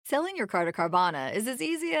Selling your car to Carvana is as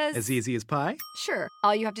easy as... As easy as pie? Sure.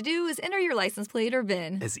 All you have to do is enter your license plate or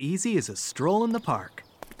VIN. As easy as a stroll in the park.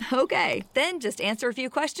 Okay, then just answer a few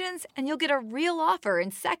questions and you'll get a real offer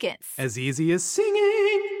in seconds. As easy as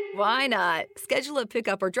singing. Why not? Schedule a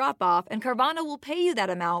pickup or drop-off and Carvana will pay you that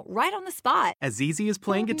amount right on the spot. As easy as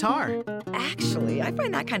playing guitar. Actually, I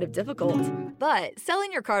find that kind of difficult. But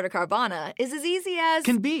selling your car to Carvana is as easy as...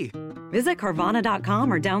 Can be. Visit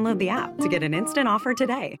Carvana.com or download the app to get an instant offer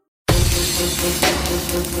today.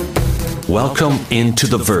 Welcome into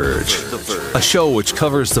The Verge, a show which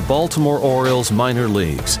covers the Baltimore Orioles minor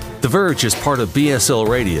leagues. The Verge is part of BSL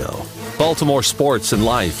Radio. Baltimore Sports and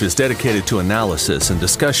Life is dedicated to analysis and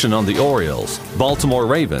discussion on the Orioles, Baltimore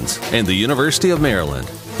Ravens, and the University of Maryland.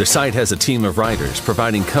 The site has a team of writers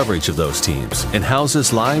providing coverage of those teams and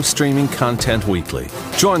houses live streaming content weekly.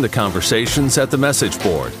 Join the conversations at the message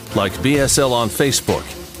board, like BSL on Facebook,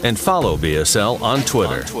 and follow BSL on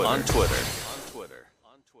Twitter.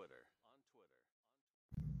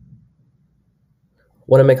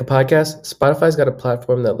 Want to make a podcast? Spotify's got a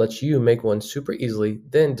platform that lets you make one super easily,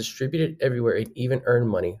 then distribute it everywhere and even earn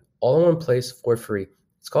money, all in one place for free.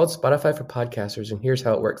 It's called Spotify for Podcasters, and here's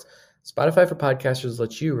how it works. Spotify for Podcasters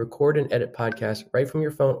lets you record and edit podcasts right from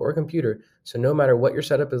your phone or computer, so no matter what your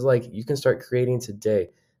setup is like, you can start creating today.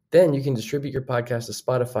 Then you can distribute your podcast to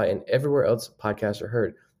Spotify and everywhere else podcasts are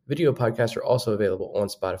heard. Video podcasts are also available on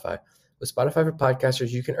Spotify. With Spotify for Podcasters,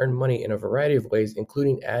 you can earn money in a variety of ways,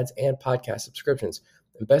 including ads and podcast subscriptions.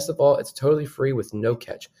 And best of all, it's totally free with no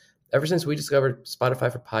catch. Ever since we discovered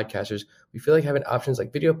Spotify for Podcasters, we feel like having options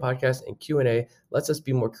like video podcasts and Q&A lets us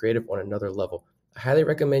be more creative on another level. I highly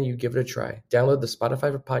recommend you give it a try. Download the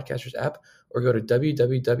Spotify for Podcasters app or go to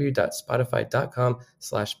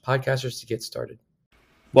www.spotify.com/podcasters to get started.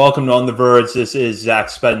 Welcome to On the Verge. This is Zach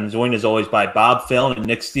Spedden, joined as always by Bob Phelan and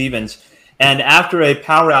Nick Stevens. And after a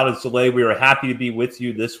power outage delay, we are happy to be with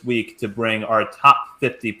you this week to bring our top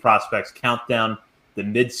 50 prospects countdown, the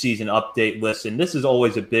midseason update list. And this is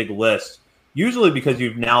always a big list, usually because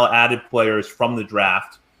you've now added players from the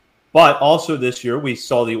draft. But also this year, we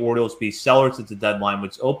saw the Orioles be sellers at the deadline,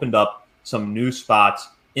 which opened up some new spots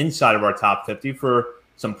inside of our top 50 for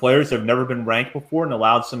some players that have never been ranked before and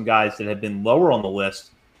allowed some guys that have been lower on the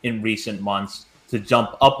list in recent months to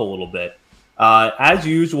jump up a little bit. As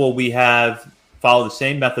usual, we have followed the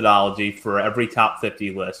same methodology for every top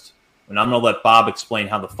 50 list. And I'm going to let Bob explain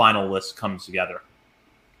how the final list comes together.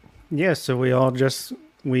 Yeah, so we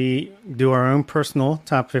do our own personal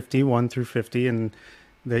top 50, 1 through 50, and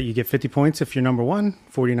that you get 50 points if you're number 1,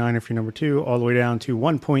 49 if you're number 2, all the way down to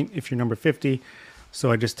 1 point if you're number 50. So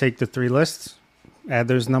I just take the 3 lists, add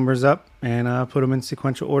those numbers up, and put them in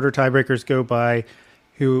sequential order. Tiebreakers go by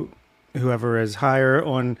whoever is higher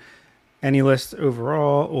on any list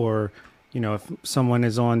overall, or if someone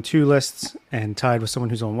is on 2 lists and tied with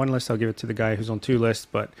someone who's on 1 list, I'll give it to the guy who's on 2 lists.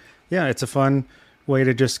 But yeah, it's a fun way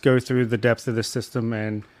to just go through the depth of the system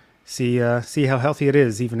and see how healthy it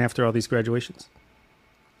is even after all these graduations.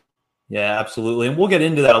 Yeah, absolutely. And we'll get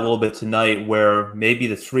into that a little bit tonight, where maybe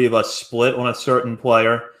the 3 of us split on a certain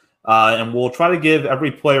player. And we'll try to give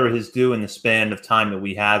every player his due in the span of time that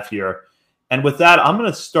we have here. And with that, I'm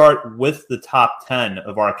going to start with the top 10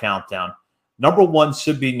 of our countdown. Number 1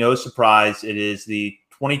 should be no surprise. It is the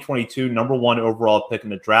 2022 number 1 overall pick in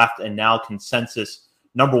the draft and now consensus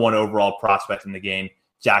number 1 overall prospect in the game,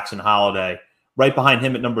 Jackson Holliday. Right behind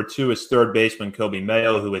him at number 2 is third baseman Kobe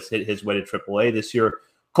Mayo, who has hit his way to AAA this year.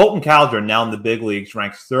 Colton Caldron, now in the big leagues,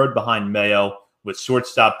 ranks third behind Mayo, with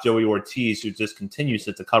shortstop Joey Ortiz, who just continues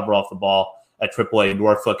to cover off the ball at AAA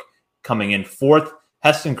Norfolk, coming in fourth.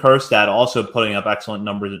 Heston Kjerstad, also putting up excellent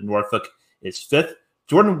numbers at Norfolk, is fifth.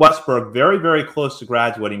 Jordan Westberg, very, very close to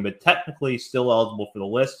graduating, but technically still eligible for the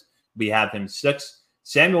list. We have him sixth.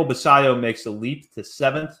 Samuel Basayo makes the leap to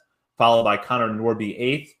seventh, followed by Connor Norby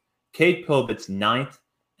eighth, Cade Povitz ninth,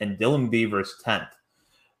 and Dylan Beavers 10th.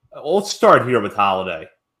 Let's start here with Holliday.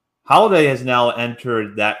 Holliday has now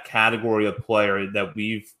entered that category of player that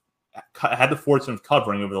we've had the fortune of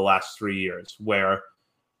covering over the last 3 years, where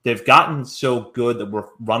they've gotten so good that we're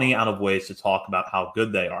running out of ways to talk about how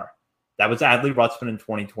good they are. That was Adley Rutschman in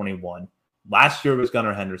 2021. Last year it was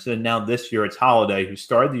Gunnar Henderson, and now this year it's Holliday, who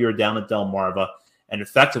started the year down at Delmarva and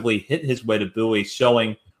effectively hit his way to Bowie,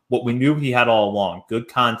 showing what we knew he had all along: good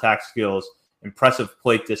contact skills, impressive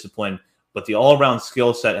plate discipline, but the all-around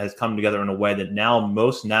skill set has come together in a way that now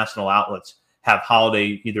most national outlets have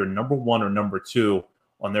Holliday either number 1 or number 2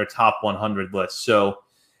 on their top 100 list. So,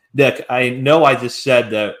 Nick, I know I just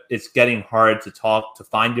said that it's getting hard to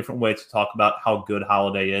find different ways to talk about how good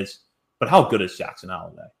Holliday is, but how good is Jackson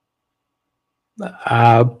Holliday?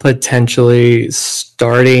 Potentially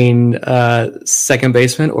starting second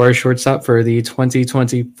baseman or a shortstop for the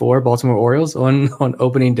 2024 Baltimore Orioles on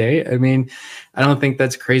opening day. I mean, I don't think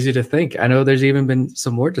that's crazy to think. I know there's even been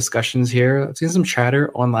some more discussions here. I've seen some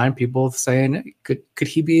chatter online, people saying, could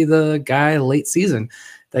he be the guy late season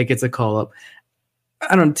that gets a call up?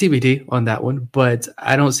 I don't TBD on that one, but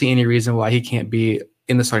I don't see any reason why he can't be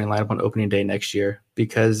in the starting lineup on opening day next year,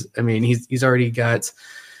 because I mean, he's already got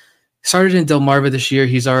started in Delmarva this year.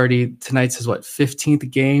 He's already, tonight's his 15th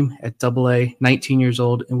game at AA, 19 years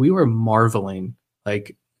old. And we were marveling,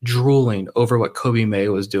 like drooling over what Kobe May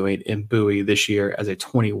was doing in Bowie this year as a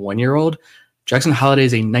 21-year-old. Jackson Holliday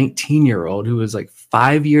is a 19-year-old who is like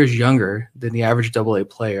 5 years younger than the average AA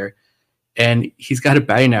player. And he's got a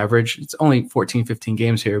batting average. It's only 14, 15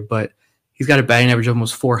 games here, but he's got a batting average of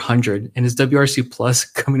almost 400. And his WRC plus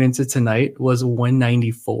coming into tonight was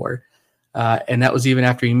 194. And that was even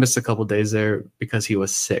after he missed a couple days there because he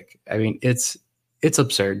was sick. I mean, it's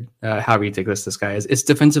absurd how ridiculous this guy is. It's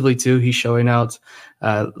defensively too. He's showing out.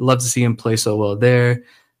 Love to see him play so well there.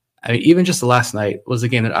 I mean, even just last night was a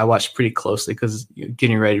game that I watched pretty closely because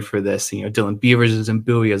getting ready for this. Dylan Beavers is in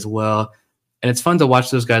Bowie as well, and it's fun to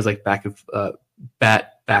watch those guys like back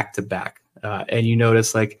to back. And you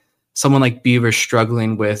notice like someone like Beavers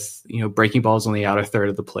struggling with breaking balls on the outer third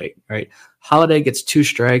of the plate, right? Holiday gets 2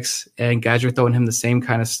 strikes and guys are throwing him the same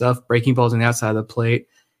kind of stuff, breaking balls on the outside of the plate.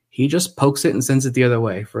 He just pokes it and sends it the other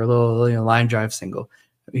way for a little line drive single.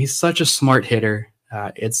 He's such a smart hitter.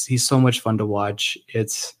 He's so much fun to watch.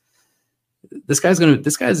 This guy's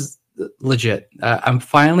legit. I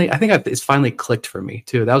think it's finally clicked for me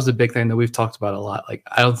too. That was the big thing that we've talked about a lot. Like,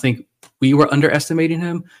 I don't think we were underestimating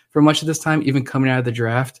him for much of this time, even coming out of the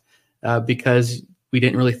draft, because we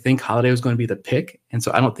didn't really think Holiday was going to be the pick. And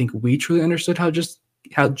so I don't think we truly understood how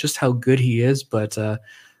good he is, but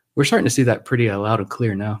we're starting to see that pretty loud and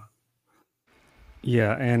clear now.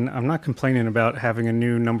 Yeah, and I'm not complaining about having a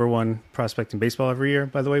new number one prospect in baseball every year.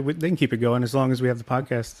 By the way, they can keep it going as long as we have the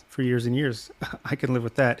podcast for years and years. I can live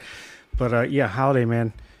with that. But yeah, Holiday,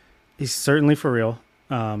 man, he's certainly for real.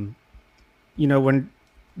 When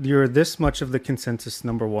you're this much of the consensus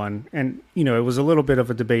number one, and it was a little bit of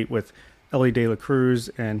a debate with Ellie De La Cruz,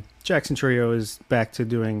 and Jackson Trio is back to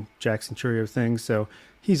doing Jackson Trio things, so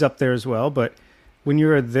he's up there as well. But when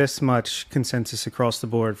you're this much consensus across the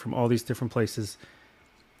board from all these different places,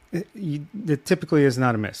 it typically is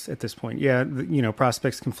not a miss at this point. Yeah,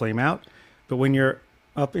 prospects can flame out, but when you're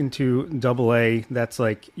up into AA, that's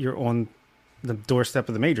like you're on the doorstep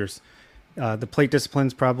of the majors. The plate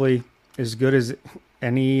discipline's probably as good as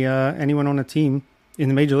anyone on a team in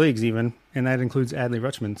the major leagues, even, and that includes Adley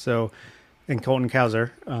Rutschman. And Colton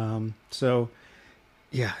Cowser. So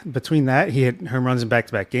yeah, between that, he hit home runs in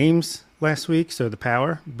back-to-back games last week. So the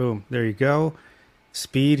power, boom, there you go.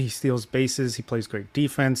 Speed, he steals bases. He plays great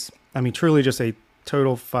defense. I mean, truly just a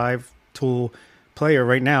total 5-tool player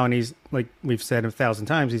right now. And he's, like we've said 1,000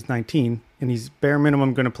 times, he's 19, and he's bare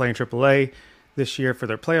minimum going to play in AAA this year for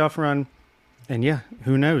their playoff run. And yeah,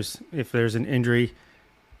 who knows if there's an injury.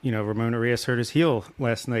 Ramon Arias hurt his heel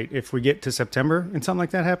last night. If we get to September and something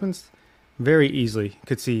like that happens, very easily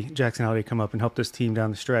could see Jackson Holiday come up and help this team down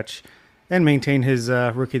the stretch and maintain his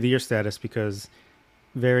Rookie of the Year status, because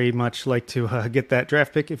very much like to get that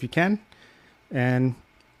draft pick if you can. And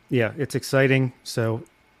yeah, it's exciting. So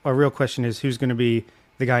our real question is, who's going to be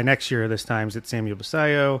the guy next year this time? Is it Samuel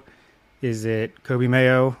Basayo? Is it Kobe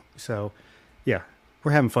Mayo? So yeah,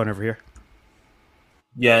 we're having fun over here.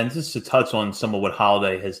 Yeah, and just to touch on some of what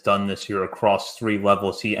Holiday has done this year across 3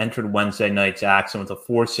 levels, he entered Wednesday night's action with a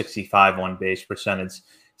 .465 on-base percentage,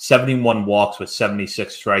 71 walks with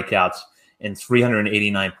 76 strikeouts, and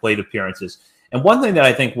 389 plate appearances. And one thing that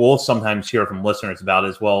I think we'll sometimes hear from listeners about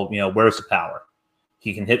is, well, where's the power?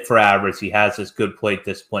 He can hit for average. He has this good plate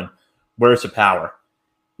discipline. Where's the power?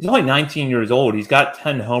 He's only 19 years old. He's got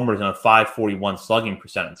 10 homers and a .541 slugging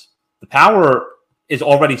percentage. The power is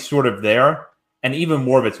already sort of there, and even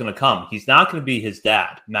more of it's going to come. He's not going to be his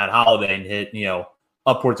dad, Matt Holliday, and hit,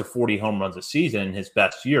 upwards of 40 home runs a season in his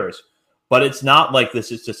best years. But it's not like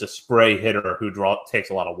this is just a spray hitter who takes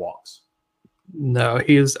a lot of walks. No,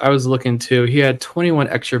 I was looking too. He had 21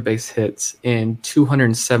 extra base hits in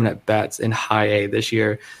 207 at bats in high A this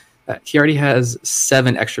year. He already has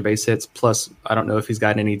 7 extra base hits, plus I don't know if he's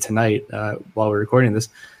got any tonight while we're recording this.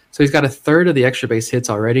 So he's got a third of the extra base hits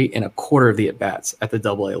already and a quarter of the at bats at the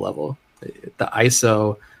AA level. The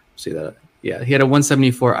ISO, see that? Yeah, he had a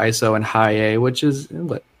 174 ISO in high A, which is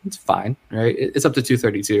it's fine, right? It's up to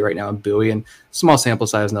 232 right now in Bowie, and small sample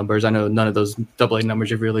size numbers. I know none of those AA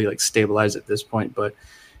numbers have really stabilized at this point, but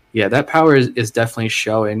Yeah, that power is definitely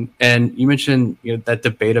showing. And you mentioned that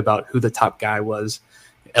debate about who the top guy was,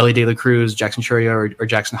 Ellie De La Cruz, Jackson Chourio, or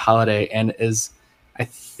Jackson Holiday, and I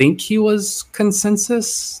think he was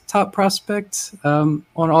consensus top prospect on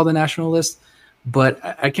all the national lists. But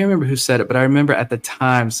I can't remember who said it, but I remember at the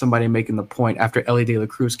time somebody making the point after Ellie De La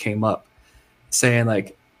Cruz came up, saying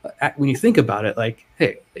like, when you think about it, like,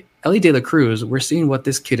 hey, Ellie De La Cruz, we're seeing what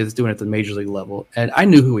this kid is doing at the major league level. And I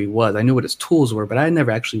knew who he was. I knew what his tools were, but I never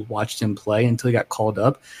actually watched him play until he got called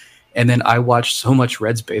up. And then I watched so much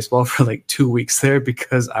Reds baseball for like 2 weeks there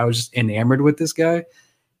because I was just enamored with this guy.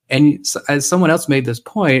 And as someone else made this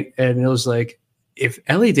point, and it was like, if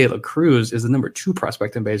Ellie De La Cruz is the number 2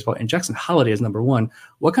 prospect in baseball and Jackson Holiday is number 1,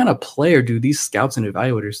 what kind of player do these scouts and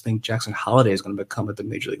evaluators think Jackson Holiday is going to become at the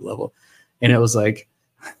major league level? And it was like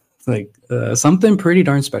something pretty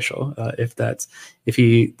darn special if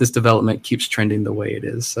this development keeps trending the way it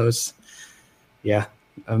is. So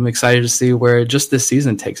I'm excited to see where just this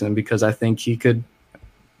season takes him, because I think he's going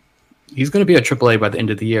to be at AAA by the end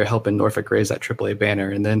of the year, helping Norfolk raise that AAA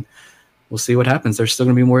banner, and then we'll see what happens. There's still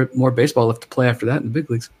going to be more baseball left to play after that in the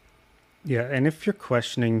big leagues. Yeah, and if you're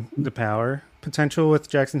questioning the power potential with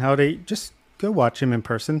Jackson Holiday, just go watch him in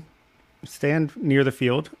person. Stand near the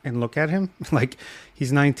field and look at him. Like,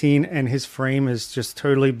 he's 19 and his frame is just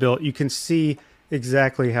totally built. You can see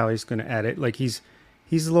exactly how he's going to add it. Like, he's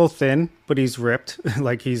a little thin, but he's ripped.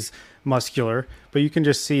 Like, he's muscular, but you can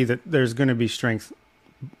just see that there's going to be strength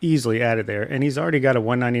easily added there. And he's already got a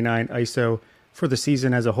 199 ISO for the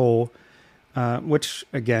season as a whole, which,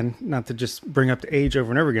 again, not to just bring up the age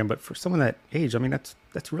over and over again, but for someone that age, I mean,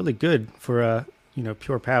 that's really good for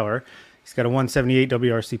pure power. He's got a 178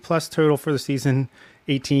 WRC plus total for the season,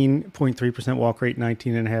 18.3% walk rate,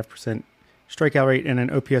 19.5% strikeout rate, and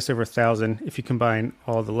an OPS over 1,000 if you combine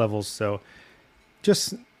all the levels. So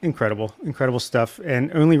just incredible stuff,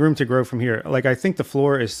 and only room to grow from here. Like, I think the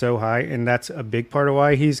floor is so high, and that's a big part of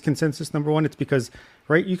why he's consensus number 1. It's because,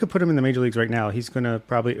 right, you could put him in the major leagues right now. He's going to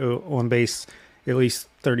probably on base at least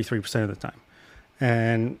 33% of the time.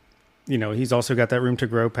 And he's also got that room to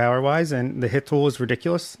grow power-wise, and the hit tool is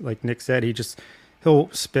ridiculous. Like Nick said, he'll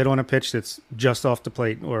spit on a pitch that's just off the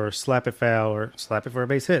plate, or slap it foul, or slap it for a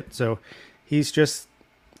base hit. So he's just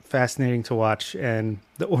fascinating to watch. And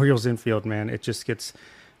the Orioles infield, man, it just gets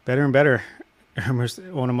better and better almost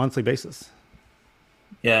on a monthly basis.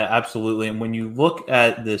 Yeah, absolutely. And when you look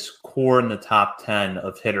at this core in the top 10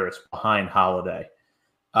 of hitters behind Holiday,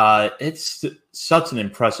 it's such an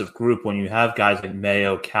impressive group when you have guys like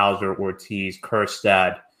Mayo, Cowser, Ortiz,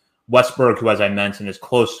 Kerstad, Westberg, who, as I mentioned, is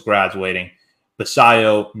close to graduating,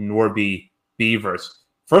 Basayo, Norby, Beavers.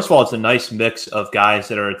 First of all, it's a nice mix of guys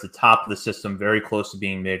that are at the top of the system, very close to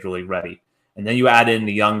being major league ready. And then you add in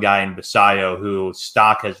the young guy in Basayo, whose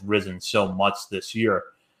stock has risen so much this year.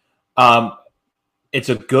 It's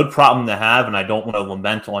a good problem to have, and I don't want to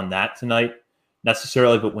lament on that tonight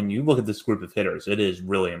necessarily, but when you look at this group of hitters, it is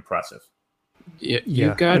really impressive.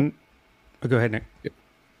 Yeah. Go ahead, Nick.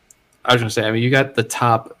 I was going to say, I mean, you got the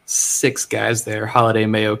top 6 guys there: Holiday,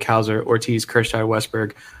 Mayo, Cowser, Ortiz, Kershire,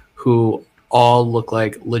 Westberg, who all look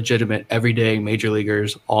like legitimate everyday major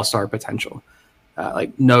leaguers, all-star potential.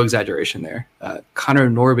 Like, no exaggeration there. Connor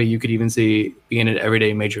Norby, you could even see being an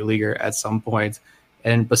everyday major leaguer at some point.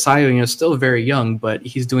 And Basayo, still very young, but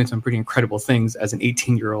he's doing some pretty incredible things as an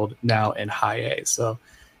 18-year-old now in high A. So,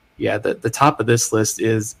 yeah, the top of this list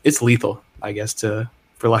it's lethal, I guess,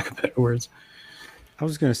 for lack of better words. I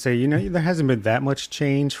was going to say, there hasn't been that much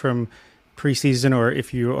change from preseason, or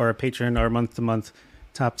if you are a patron, or month-to-month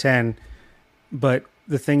top 10. But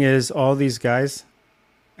the thing is, all these guys,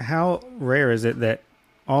 how rare is it that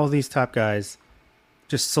all these top guys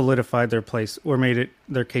just solidified their place or made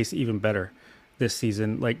their case even better this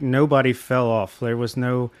season? Like, nobody fell off. There was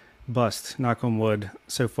no bust, knock on wood,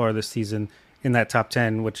 so far this season in that top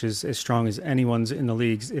 10, which is as strong as anyone's in the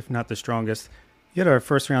leagues, if not the strongest. You had our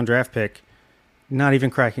first-round draft pick not even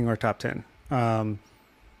cracking our top 10.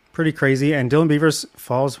 Pretty crazy. And Dylan Beavers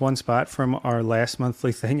falls one spot from our last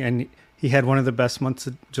monthly thing, and he had one of the best months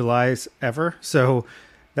of July's ever. So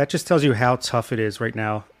that just tells you how tough it is right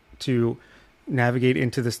now to navigate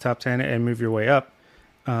into this top 10 and move your way up.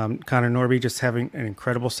 Connor Norby just having an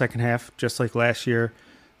incredible second half, just like last year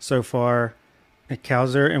so far. And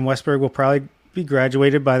Cowser and Westberg will probably be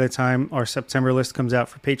graduated by the time our September list comes out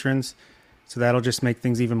for patrons. So that'll just make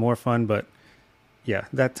things even more fun. But yeah,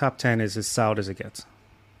 that top 10 is as solid as it gets.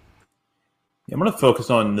 I'm going to focus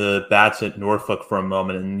on the bats at Norfolk for a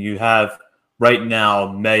moment. And you have right now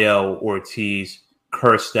Mayo, Ortiz,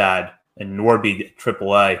 Kerstad, and Norby at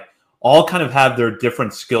AAA, all kind of have their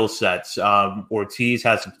different skill sets. Ortiz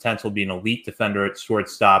has the potential to be an elite defender at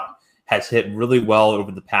shortstop, has hit really well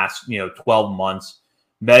over the past 12 months.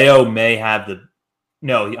 Mayo may have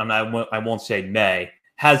I won't say may,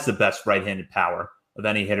 has the best right-handed power of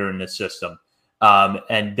any hitter in this system,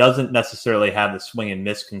 and doesn't necessarily have the swing and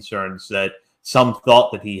miss concerns that some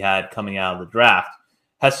thought that he had coming out of the draft.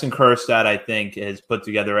 Heston Kjerstad, I think, has put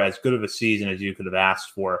together as good of a season as you could have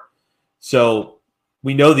asked for. So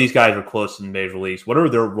we know these guys are close in the major leagues. What are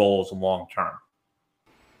their roles long term?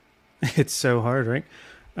 It's so hard, right?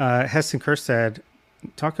 Heston Kjerstad,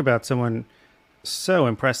 talk about someone so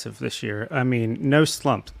impressive this year. I mean, no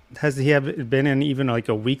slump. Has he been in even like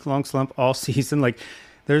a week-long slump all season? Like,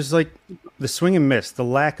 there's like the swing and miss, the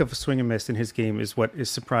lack of a swing and miss in his game is what is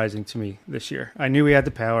surprising to me this year. I knew he had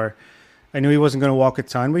the power. I knew he wasn't going to walk a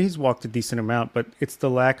ton, but he's walked a decent amount. But it's the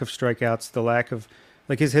lack of strikeouts, the lack of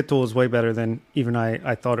like his hit tool is way better than even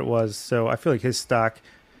I thought it was. So I feel like his stock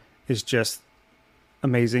is just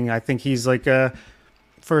amazing. I think he's like a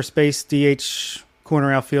first base DH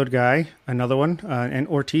corner outfield guy, another one. And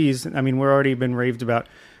Ortiz, I mean, we're already been raved about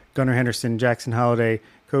Gunnar Henderson, Jackson Holliday,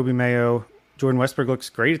 Kobe Mayo. Jordan Westbrook looks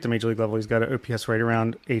great at the major league level. He's got an OPS right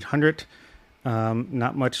around 800.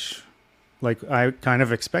 Not much like I kind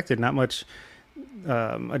of expected, not much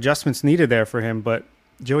adjustments needed there for him. But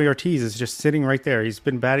Joey Ortiz is just sitting right there. He's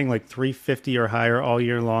been batting like 350 or higher all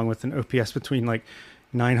year long with an OPS between like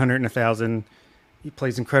 900 and 1,000. He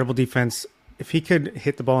plays incredible defense. If he could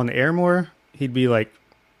hit the ball in the air more, he'd be like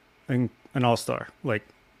an all-star, like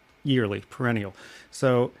yearly, perennial.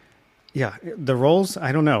 So, yeah, the roles,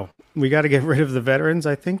 I don't know. We got to get rid of the veterans,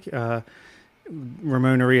 I think.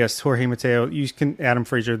 Ramon Arias, Jorge Mateo, Adam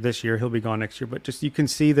Frazier this year, he'll be gone next year, but just you can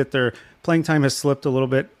see that their playing time has slipped a little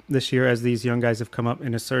bit this year as these young guys have come up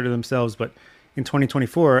and asserted themselves. But in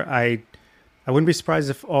 2024, I wouldn't be surprised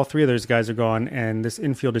if all three of those guys are gone and this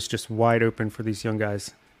infield is just wide open for these young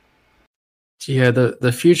guys. Yeah,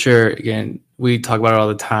 the future, again, we talk about it all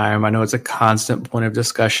the time. I know it's a constant point of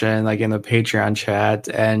discussion, like in the Patreon chat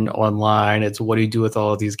and online. It's what do you do with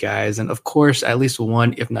all of these guys? And of course, at least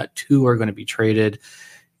one, if not two, are going to be traded.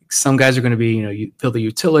 Some guys are going to be, you fill the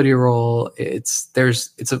utility role. It's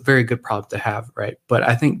a very good problem to have, right? But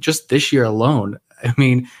I think just this year alone, I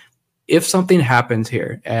mean, if something happens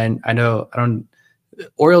here, and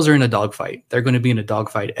Orioles are in a dogfight. They're going to be in a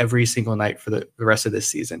dogfight every single night for the rest of this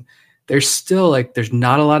season. There's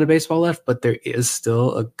not a lot of baseball left, but there is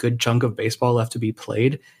still a good chunk of baseball left to be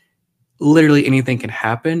played. Literally anything can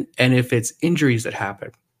happen. And if it's injuries that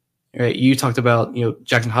happen, right? You talked about,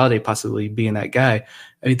 Jackson Holliday possibly being that guy.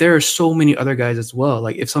 I mean, there are so many other guys as well.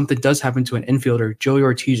 Like if something does happen to an infielder, Joey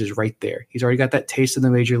Ortiz is right there. He's already got that taste in the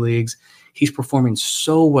major leagues. He's performing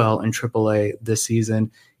so well in AAA this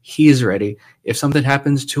season. He is ready. If something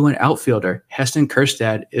happens to an outfielder, Heston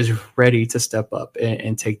Kjerstad is ready to step up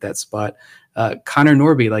and take that spot. Connor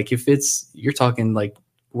Norby, like you're talking like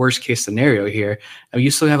worst case scenario here. I mean, you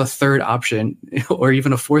still have a third option or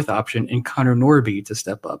even a fourth option in Connor Norby to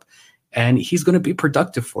step up, and he's going to be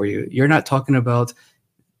productive for you. You're not talking about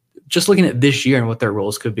just looking at this year and what their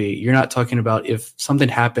roles could be. You're not talking about if something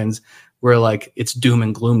happens where like it's doom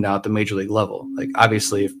and gloom now at the major league level. Like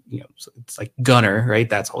obviously, if it's like Gunner, right?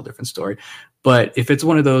 That's a whole different story. But if it's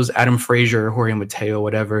one of those Adam Frazier, Jorge Mateo,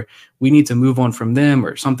 whatever, we need to move on from them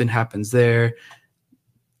or something happens there.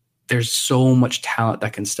 There's so much talent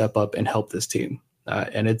that can step up and help this team.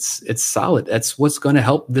 And it's solid. That's what's going to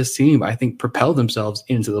help this team, I think, propel themselves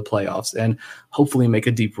into the playoffs and hopefully make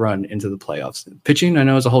a deep run into the playoffs. Pitching, I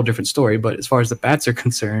know, is a whole different story, but as far as the bats are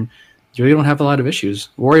concerned, you really don't have a lot of issues.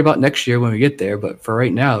 Worry about next year when we get there, but for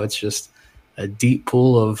right now, it's just a deep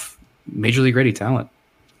pool of major league ready talent.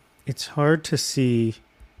 It's hard to see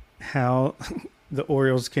how the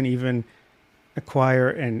Orioles can even acquire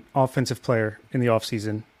an offensive player in the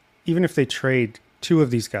offseason, even if they trade two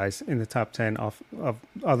of these guys in the top 10 off of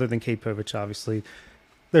other than Kate Povich, obviously.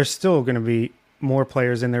 There's still going to be more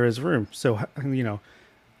players than there is room. So,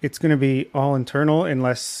 it's going to be all internal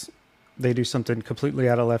unless they do something completely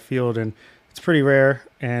out of left field, and it's pretty rare,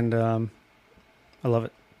 and I love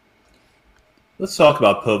it. Let's talk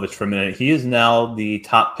about Povich for a minute. He is now the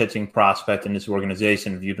top pitching prospect in this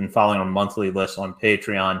organization. If you've been following our monthly list on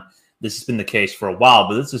Patreon, this has been the case for a while,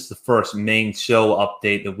 but this is the first main show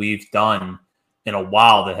update that we've done in a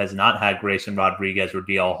while that has not had Grayson Rodriguez or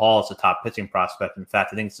DL Hall as a top pitching prospect. In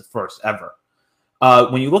fact, I think it's the first ever.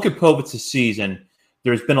 When you look at Povich's season,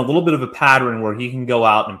 there's been a little bit of a pattern where he can go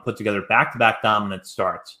out and put together back-to-back dominant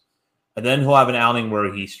starts. And then he'll have an outing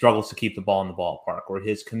where he struggles to keep the ball in the ballpark or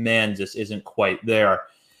his command just isn't quite there.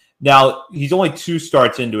 Now, he's only 2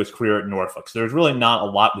 starts into his career at Norfolk, so there's really not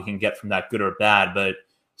a lot we can get from that, good or bad. But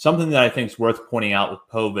something that I think is worth pointing out with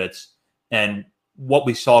Povitz and what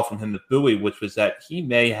we saw from him at Bowie, which was that he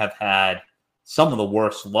may have had some of the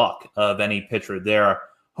worst luck of any pitcher there.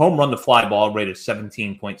 Home run to fly ball rate of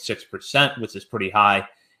 17.6%, which is pretty high.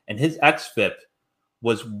 And his xFIP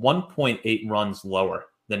was 1.8 runs lower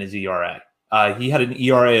than his ERA. He had an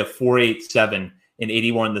ERA of 4.87 in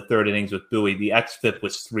 81 in the third innings with Bowie. The xFIP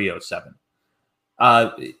was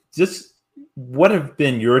 3.07. Just what have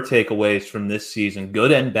been your takeaways from this season,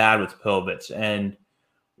 good and bad, with Povitz? And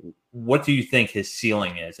what do you think his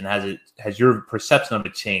ceiling is? And has your perception of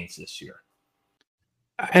it changed this year?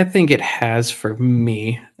 I think it has for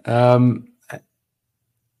me. Well,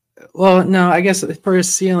 no, I guess for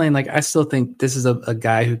his ceiling, like I still think this is a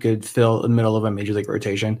guy who could fill the middle of a major league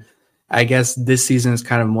rotation. I guess this season has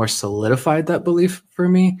kind of more solidified that belief for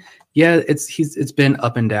me. Yeah, it's been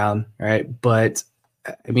up and down, right? But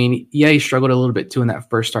I mean, yeah, he struggled a little bit too in that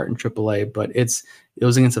first start in AAA, but it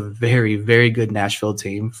was against a very, very good Nashville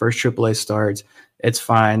team. First AAA starts, it's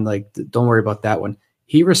fine. Like, don't worry about that one.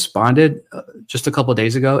 He responded just a couple of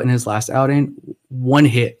days ago in his last outing. 1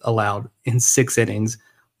 hit allowed in 6 innings,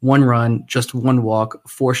 1 run, just 1 walk,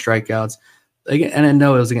 4 strikeouts. Again, and I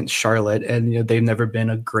know it was against Charlotte, and they've never been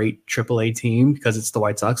a great AAA team because it's the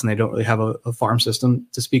White Sox and they don't really have a farm system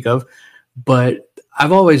to speak of. But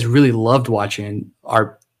I've always really loved watching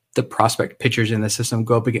the prospect pitchers in the system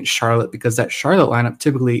go up against Charlotte, because that Charlotte lineup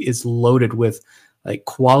typically is loaded with like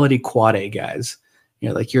quality quad A guys.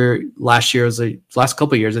 Like your last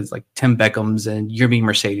couple of years, it's like Tim Beckham's and Yermin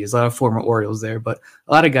Mercedes, a lot of former Orioles there, but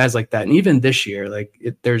a lot of guys like that. And even this year,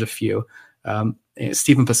 there's a few.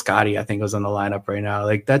 Stephen Piscotty, I think, was on the lineup right now.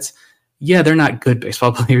 Like they're not good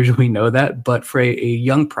baseball players. We know that, but for a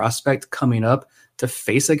young prospect coming up to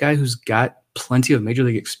face a guy who's got plenty of major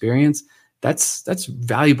league experience, that's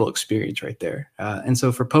valuable experience right there. And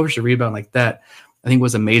so for Povich to rebound like that, I think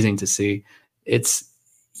was amazing to see.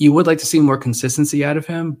 You would like to see more consistency out of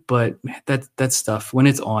him, but that stuff, when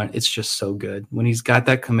it's on, it's just so good. When he's got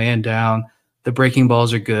that command down, the breaking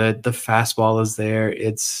balls are good, the fastball is there.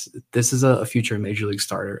 This is a future major league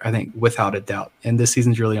starter, I think, without a doubt. And this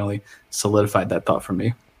season's really only solidified that thought for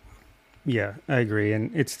me. Yeah, I agree.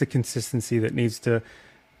 And it's the consistency that needs to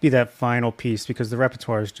be that final piece, because the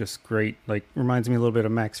repertoire is just great. Like, reminds me a little bit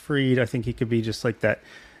of Max Fried. I think he could be just like that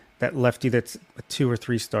lefty that's a 2 or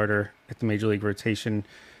 3 starter at the major league rotation.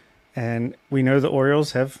 And we know the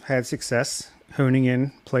Orioles have had success honing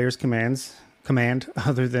in players' command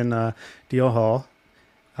other than DL Hall.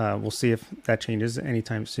 We'll see if that changes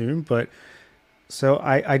anytime soon. But so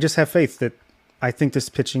I just have faith that I think this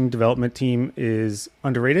pitching development team is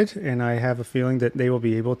underrated, and I have a feeling that they will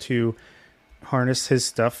be able to harness his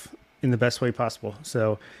stuff in the best way possible.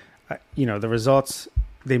 So, the results,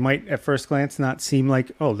 they might at first glance not seem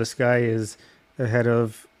like, oh, this guy is ahead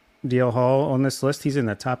of DL Hall on this list. He's in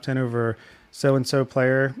the top 10 over so-and-so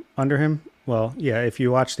player under him. Well, yeah, if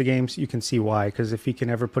you watch the games, you can see why. Because if he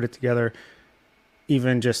can ever put it together,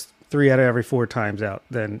 even just 3 out of every 4 times out,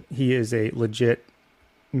 then he is a legit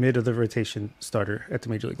mid-of-the-rotation starter at the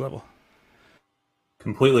major league level.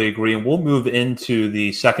 Completely agree. And we'll move into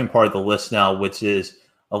the second part of the list now, which is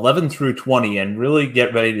 11 through 20, and really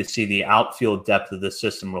get ready to see the outfield depth of the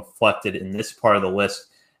system reflected in this part of the list.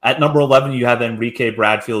 At number 11, you have Enrique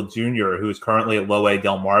Bradfield Jr., who is currently at Low A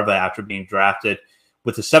Delmarva after being drafted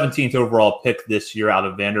with the 17th overall pick this year out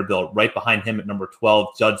of Vanderbilt. Right behind him at number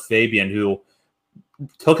 12, Judge Fabian, who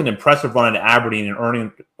took an impressive run at Aberdeen and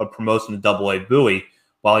earning a promotion to Double-A Bowie.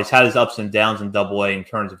 While he's had his ups and downs in Double-A in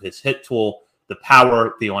terms of his hit tool, the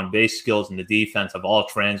power, the on-base skills, and the defense have all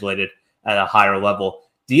translated at a higher level.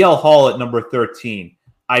 DL Hall at number 13.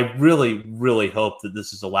 I really, really hope that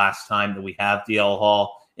this is the last time that we have DL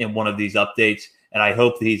Hall in one of these updates, and I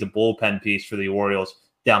hope that he's a bullpen piece for the Orioles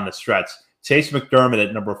down the stretch. Chase McDermott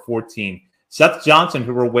at number 14. Seth Johnson,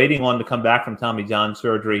 who we're waiting on to come back from Tommy John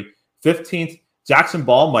surgery, 15th. Jackson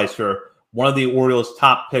Ballmeister, one of the Orioles'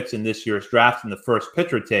 top picks in this year's draft, and the first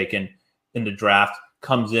pitcher taken in the draft,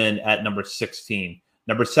 comes in at number 16.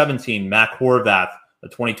 Number 17, Mac Horvath, a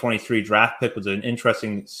 2023 draft pick, was an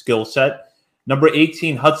interesting skill set. Number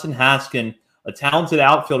 18, Hudson Haskin, a talented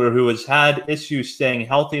outfielder who has had issues staying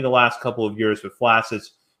healthy the last couple of years with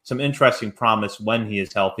flashes. Some interesting promise when he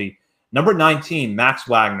is healthy. Number 19, Max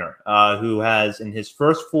Wagner, who has, in his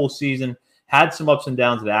first full season, had some ups and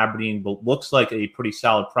downs at Aberdeen, but looks like a pretty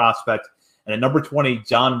solid prospect. And at number 20,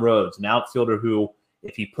 John Rhodes, an outfielder who,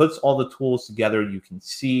 if he puts all the tools together, you can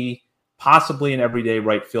see possibly an everyday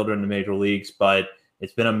right fielder in the major leagues, but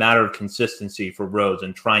it's been a matter of consistency for Rhodes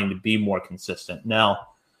and trying to be more consistent. Now,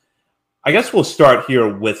 I guess we'll start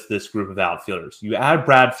here with this group of outfielders. You add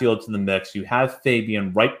Bradfield to the mix. You have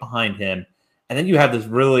Fabian right behind him. And then you have this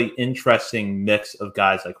really interesting mix of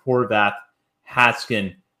guys like Horvath,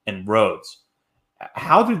 Haskin, and Rhodes.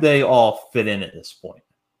 How do they all fit in at this point?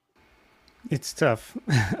 It's tough.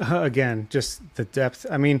 Again, just the depth.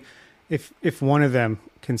 I mean, if one of them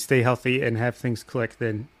can stay healthy and have things click,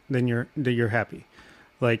 then you're happy.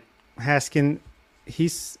 Like Haskin,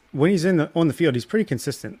 when he's on the field, he's pretty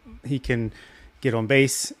consistent. He can get on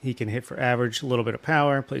base, he can hit for average, a little bit of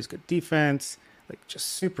power, plays good defense, like just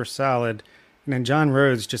super solid. And then John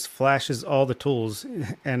Rhodes just flashes all the tools.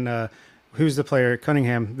 And who's the player,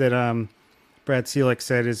 Cunningham, that Brad Selick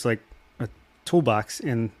said is like a toolbox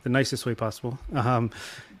in the nicest way possible.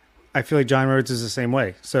 I feel like John Rhodes is the same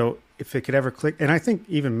way. So if it could ever click, and I think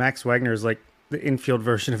even Max Wagner is like the infield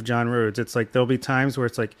version of John Rhodes. It's like there'll be times where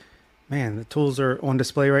it's like, man, the tools are on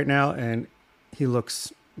display right now, and he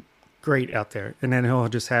looks great out there. And then he'll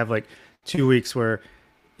just have like 2 weeks where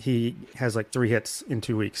he has like 3 hits in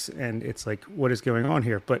 2 weeks, and it's like, what is going on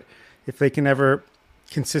here? But if they can ever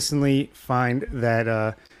consistently find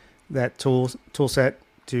that tool set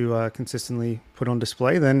to consistently put on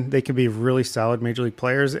display, then they can be really solid major league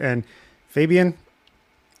players. And Fabian,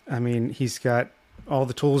 I mean, he's got all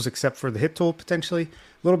the tools except for the hit tool potentially. A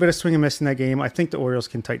little bit of swing and miss in that game. I think the Orioles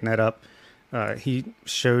can tighten that up. He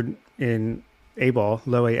showed in A-ball,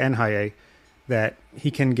 low A and high A, that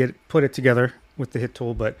he can put it together with the hit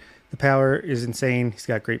tool, but the power is insane. He's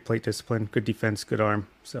got great plate discipline, good defense, good arm.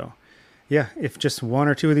 So, yeah, if just one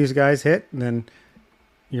or two of these guys hit, then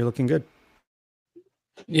you're looking good.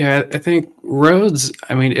 Yeah, I think Rhodes,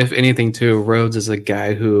 I mean, if anything too, Rhodes is a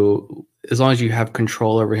guy who, as long as you have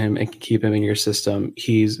control over him and can keep him in your system,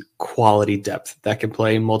 he's quality depth that can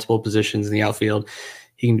play multiple positions in the outfield.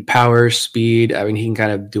 He can power, speed. I mean, he can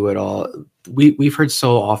kind of do it all. We've heard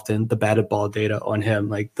so often the batted ball data on him,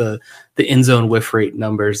 like the end zone whiff rate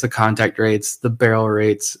numbers, the contact rates, the barrel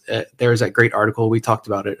rates. There's that great article. We talked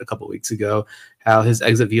about it a couple of weeks ago, how his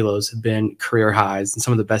exit velos have been career highs and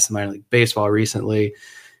some of the best in minor league baseball recently.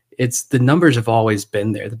 It's the numbers have always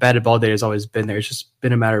been there. The batted ball data has always been there. It's just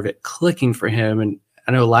been a matter of it clicking for him. And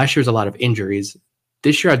I know last year was a lot of injuries.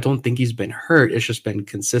 This year, I don't think he's been hurt. It's just been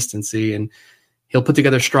consistency, and he'll put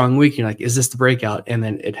together a strong week. You're like, is this the breakout? And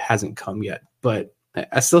then it hasn't come yet. But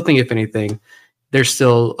I still think, if anything, there's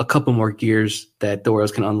still a couple more gears that the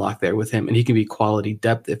Orioles can unlock there with him, and he can be quality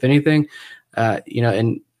depth, if anything.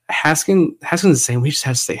 And Haskin's the same. We just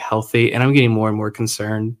have to stay healthy, and I'm getting more and more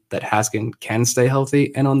concerned that Haskin can stay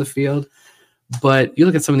healthy and on the field. But you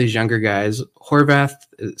look at some of these younger guys. Horvath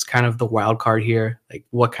is kind of the wild card here. Like,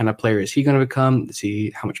 what kind of player is he going to become?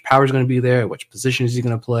 How much power is going to be there? Which position is he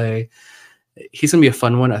going to play? He's going to be a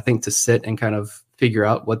fun one, I think, to sit and kind of figure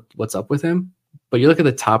out what's up with him. But you look at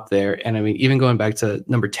the top there, and I mean, even going back to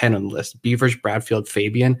number 10 on the list, Beavers, Bradfield,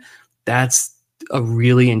 Fabian, that's a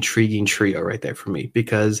really intriguing trio right there for me,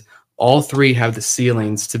 because all three have the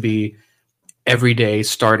ceilings to be everyday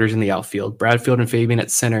starters in the outfield. Bradfield and Fabian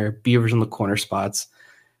at center, Beavers in the corner spots.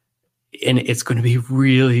 And it's going to be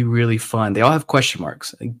really, really fun. They all have question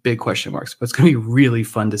marks, like big question marks, but it's going to be really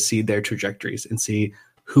fun to see their trajectories and see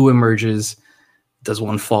who emerges. Does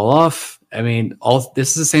one fall off? I mean, this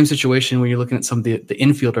is the same situation when you're looking at some of the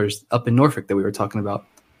infielders up in Norfolk that we were talking about.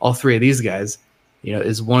 All three of these guys,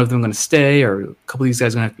 is one of them going to stay, or a couple of these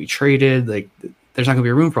guys going to have to be traded? Like, there's not going to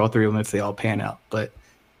be room for all three of them if they all pan out. But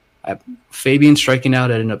Fabian striking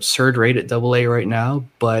out at an absurd rate at AA right now,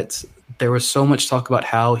 but there was so much talk about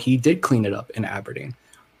how he did clean it up in Aberdeen.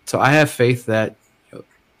 So I have faith that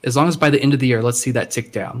as long as by the end of the year, let's see that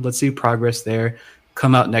tick down. Let's see progress there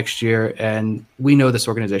come out next year. And we know this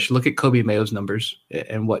organization. Look at Kobe Mayo's numbers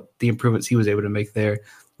and what the improvements he was able to make there.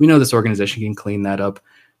 We know this organization can clean that up.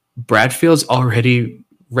 Bradfield's already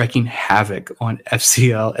wreaking havoc on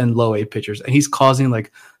FCL and low A pitchers, and he's causing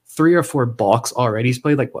like 3 or 4 balks already. He's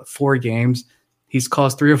played 4 games. He's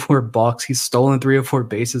caused 3 or 4 balks. He's stolen 3 or 4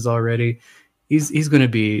 bases already. He's going to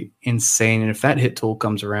be insane. And if that hit tool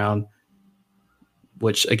comes around,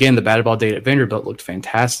 which again, the batted ball data at Vanderbilt looked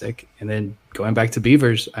fantastic. And then going back to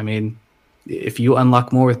Beavers, I mean, if you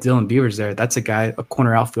unlock more with Dylan Beavers there, that's a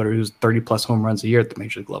corner outfielder who's 30 plus home runs a year at the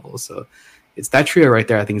major league level. So it's that trio right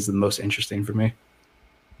there, I think, is the most interesting for me.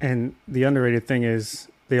 And the underrated thing is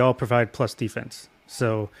they all provide plus defense.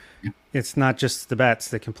 So it's not just the bats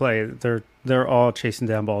that can play. They're all chasing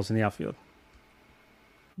down balls in the outfield.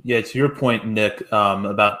 Yeah, to your point, Nick,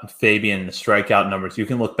 about Fabian, the strikeout numbers, you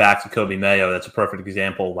can look back to Kobe Mayo. That's a perfect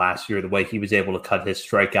example last year, the way he was able to cut his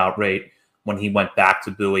strikeout rate when he went back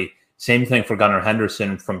to Bowie. Same thing for Gunnar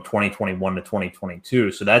Henderson from 2021 to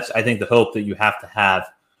 2022. So that's, I think, the hope that you have to have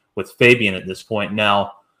with Fabian at this point.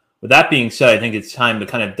 Now, with that being said, I think it's time to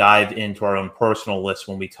kind of dive into our own personal list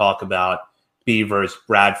when we talk about Beavers,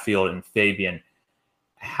 Bradfield, and Fabian.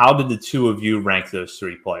 How did the two of you rank those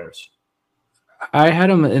three players? I had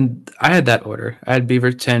that order. I had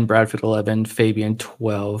Beaver 10, Bradfield 11, Fabian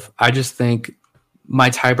 12. I just think my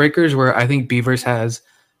tiebreakers were I think Beavers has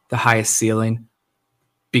the highest ceiling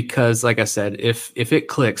because, like I said, if it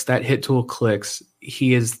clicks, that hit tool clicks,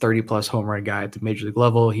 he is 30-plus home run guy at the major league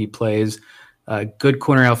level. He plays good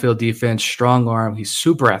corner outfield defense, strong arm. He's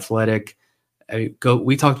super athletic.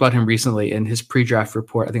 We talked about him recently in his pre-draft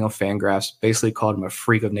report, I think on Fangraphs, basically called him a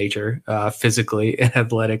freak of nature, physically and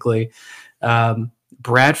athletically.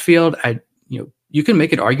 Bradfield, you can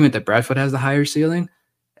make an argument that Bradfield has the higher ceiling.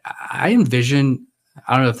 I envision,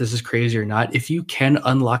 I don't know if this is crazy or not, if you can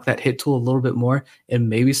unlock that hit tool a little bit more and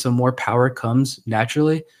maybe some more power comes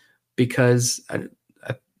naturally, because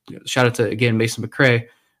shout out to, again, Mason McRae,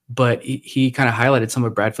 but he kind of highlighted some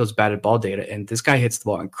of Bradfield's batted ball data, and this guy hits the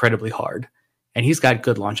ball incredibly hard. And he's got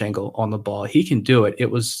good launch angle on the ball. He can do it. It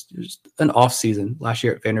was an off season last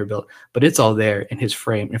year at Vanderbilt, but it's all there in his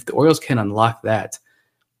frame. And if the Orioles can unlock that,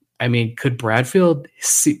 I mean, could Bradfield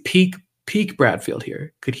peak Bradfield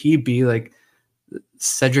here? Could he be like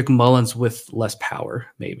Cedric Mullins with less power,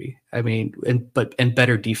 maybe? I mean, and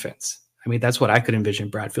better defense. I mean, that's what I could envision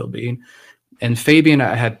Bradfield being. And Fabian,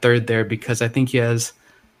 I had third there because I think he's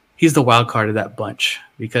the wild card of that bunch,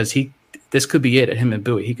 because this could be it at him and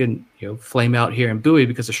Bowie. He can, flame out here in Bowie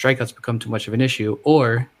because the strikeouts become too much of an issue.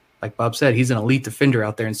 Or, like Bob said, he's an elite defender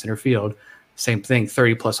out there in center field. Same thing,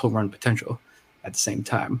 30-plus home run potential at the same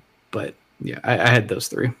time. But, yeah, I had those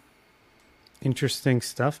three. Interesting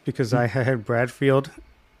stuff, because I had Bradfield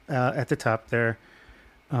at the top there.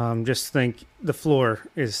 Just think the floor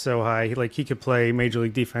is so high. Like, he could play Major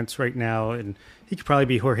League defense right now, and he could probably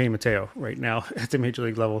be Jorge Mateo right now at the Major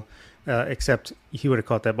League level. Except he would have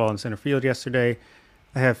caught that ball in center field yesterday.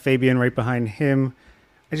 I have Fabian right behind him.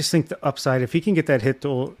 I just think the upside, if he can get that hit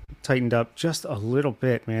tool tightened up just a little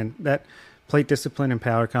bit, man, that plate discipline and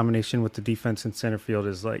power combination with the defense in center field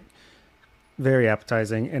is like very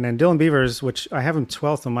appetizing. And then Dylan Beavers, which I have him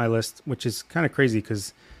 12th on my list, which is kind of crazy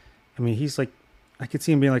because, I mean, he's like, I could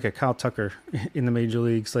see him being like a Kyle Tucker in the major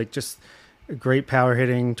leagues, like just a great power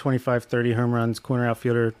hitting, 25, 30 home runs, corner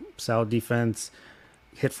outfielder, solid defense,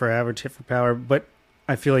 hit for average, hit for power. But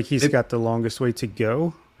I feel like he's got the longest way to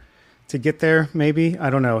go to get there, maybe. I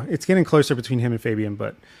don't know. It's getting closer between him and Fabian,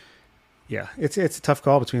 but yeah, it's a tough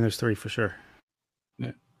call between those three for sure.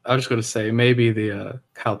 Yeah. I was just going to say maybe the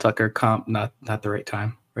Kyle Tucker comp, not the right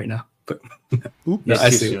time right now. But no, I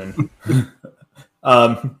see.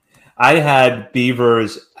 I had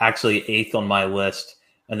Beavers actually 8th on my list,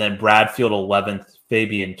 and then Bradfield 11th,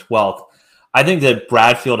 Fabian 12th. I think that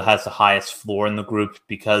Bradfield has the highest floor in the group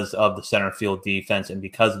because of the center field defense and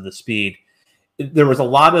because of the speed. There was a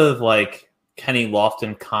lot of like Kenny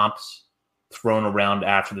Lofton comps thrown around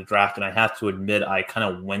after the draft, and I have to admit I kind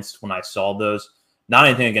of winced when I saw those. Not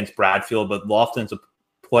anything against Bradfield, but Lofton's a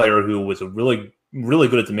player who was a really, really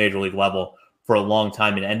good at the major league level for a long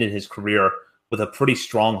time and ended his career with a pretty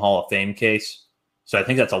strong Hall of Fame case. So I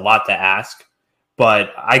think that's a lot to ask.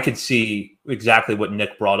 But I could see exactly what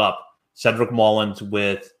Nick brought up. Cedric Mullins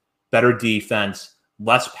with better defense,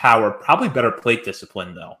 less power, probably better plate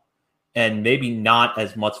discipline, though, and maybe not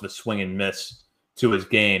as much of a swing and miss to his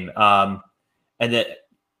game. And that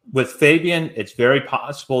with Fabian, it's very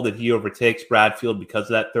possible that he overtakes Bradfield because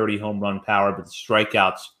of that 30 home run power, but the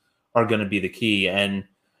strikeouts are going to be the key. And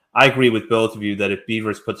I agree with both of you that if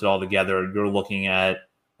Beavers puts it all together, you're looking at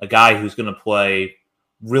a guy who's going to play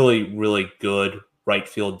really, really good right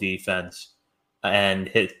field defense and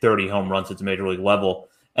hit 30 home runs at the major league level.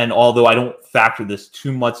 And although I don't factor this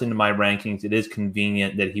too much into my rankings, it is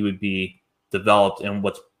convenient that he would be developed in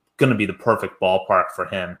what's going to be the perfect ballpark for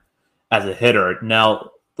him as a hitter. Now,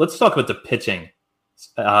 let's talk about the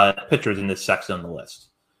pitchers in this section on the list.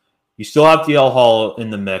 You still have DL Hall in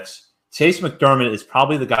the mix. Chase McDermott is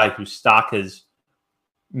probably the guy whose stock has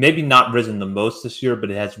maybe not risen the most this year, but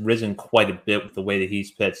it has risen quite a bit with the way that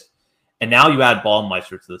he's pitched. And now you add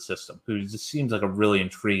Ballmeister to the system, who just seems like a really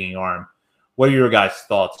intriguing arm. What are your guys'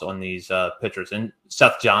 thoughts on these pitchers? And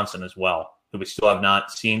Seth Johnson as well, who we still have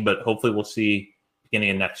not seen, but hopefully we'll see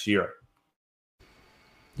beginning of next year.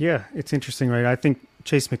 Yeah, it's interesting, right? I think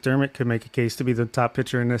Chase McDermott could make a case to be the top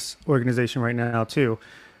pitcher in this organization right now, too.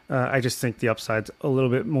 I just think the upside's a little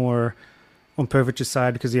bit more on Povic's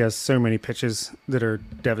side because he has so many pitches that are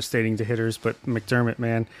devastating to hitters. But McDermott,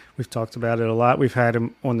 man, we've talked about it a lot. We've had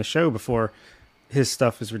him on the show before. His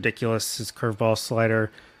stuff is ridiculous. His curveball,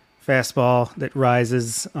 slider, fastball that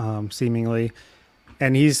rises seemingly.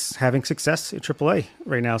 And he's having success at AAA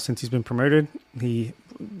right now since he's been promoted.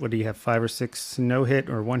 What do you have, 5 or 6 no-hit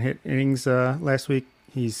or one-hit innings last week?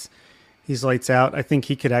 He's lights out. I think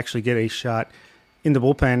he could actually get a shot in the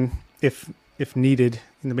bullpen if needed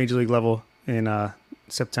in the major league level in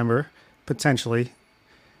September, potentially.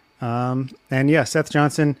 And yeah, Seth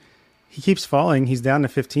Johnson, he keeps falling. He's down to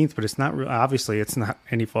 15th, but it's not obviously it's not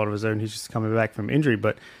any fault of his own. He's just coming back from injury.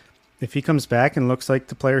 But if he comes back and looks like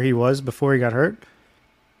the player he was before he got hurt,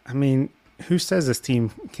 I mean, who says this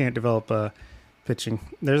team can't develop pitching?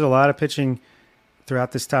 There's a lot of pitching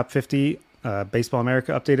throughout this top 50. Baseball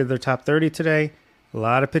America updated their top 30 today. A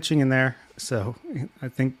lot of pitching in there. So I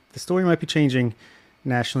think the story might be changing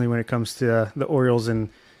nationally when it comes to the Orioles and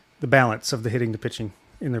the balance of the hitting to pitching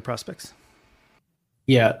in their prospects.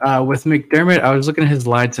 Yeah, with McDermott, I was looking at his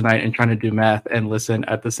line tonight and trying to do math and listen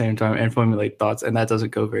at the same time and formulate thoughts, and that doesn't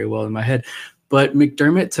go very well in my head. But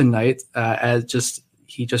McDermott tonight,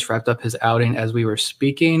 he just wrapped up his outing as we were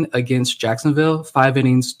speaking against Jacksonville. 5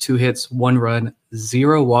 innings, 2 hits, 1 run,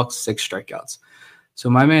 0 walks, 6 strikeouts. So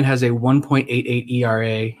my man has a 1.88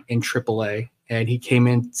 ERA in AAA, and he came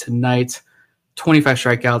in tonight, 25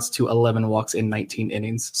 strikeouts to 11 walks in 19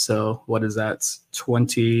 innings. So what is that?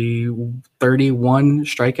 31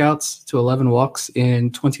 strikeouts to 11 walks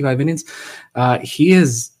in 25 innings. He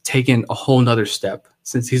has taken a whole nother step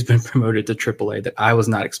since he's been promoted to AAA that I was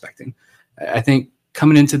not expecting. I think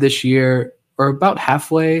coming into this year, or about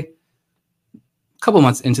halfway, a couple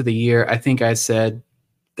months into the year, I think I said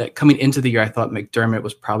that coming into the year, I thought McDermott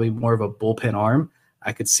was probably more of a bullpen arm.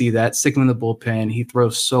 I could see that. Stick him in the bullpen. He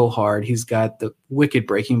throws so hard. He's got the wicked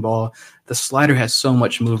breaking ball. The slider has so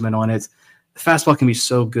much movement on it. The fastball can be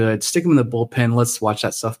so good. Stick him in the bullpen. Let's watch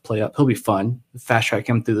that stuff play up. He'll be fun. Fast track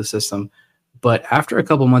him through the system. But after a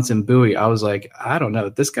couple months in Bowie, I was like, I don't know.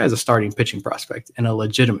 This guy's a starting pitching prospect and a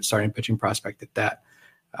legitimate starting pitching prospect at that.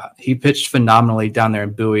 He pitched phenomenally down there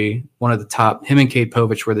in Bowie. One of the top, him and Cade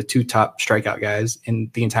Povich were the 2 top strikeout guys in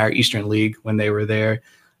the entire Eastern League when they were there.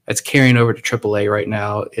 It's carrying over to AAA right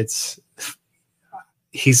now.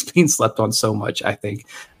 He's being slept on so much, I think,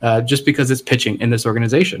 just because it's pitching in this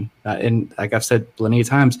organization. And like I've said plenty of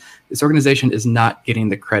times, this organization is not getting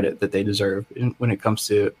the credit that they deserve when it comes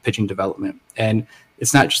to pitching development. And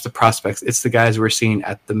it's not just the prospects, it's the guys we're seeing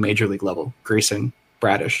at the major league level, Grayson,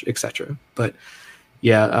 Bradish, etc. But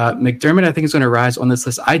yeah, McDermott, I think, is going to rise on this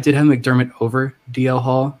list. I did have McDermott over DL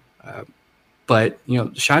Hall, but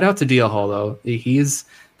shout out to DL Hall though.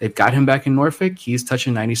 They've got him back in Norfolk. He's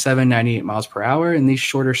touching 97, 98 miles per hour in these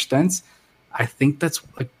shorter stints. I think that's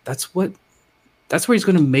where he's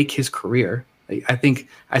going to make his career. I think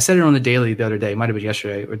I said it on the daily the other day. It might have been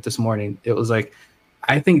yesterday or this morning. It was like,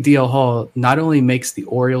 I think DL Hall not only makes the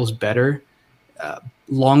Orioles better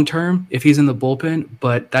long-term if he's in the bullpen,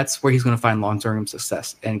 but that's where he's going to find long-term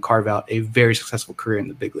success and carve out a very successful career in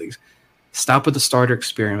the big leagues. Stop with the starter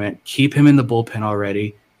experiment. Keep him in the bullpen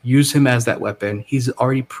already. Use him as that weapon. He's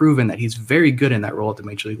already proven that he's very good in that role at the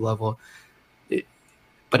major league level.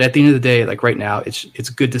 But at the end of the day, like right now, it's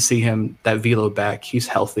good to see him, that velo back. He's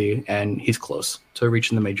healthy and he's close to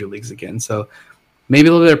reaching the major leagues again. So maybe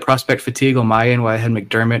a little bit of prospect fatigue on my end while I had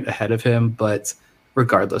McDermott ahead of him. But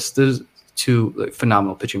regardless, there's 2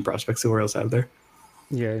 phenomenal pitching prospects the Orioles have there.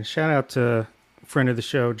 Yeah, shout out to friend of the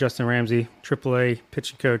show, Justin Ramsey, AAA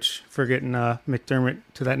pitching coach, for getting McDermott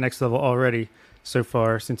to that next level already so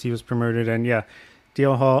far since he was promoted. And yeah,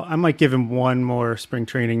 DL Hall, I might give him one more spring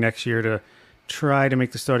training next year to try to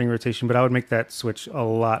make the starting rotation, but I would make that switch a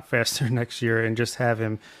lot faster next year and just have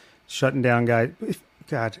him shutting down guys.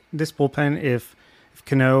 This bullpen, if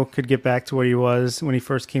Cano could get back to what he was when he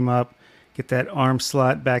first came up, get that arm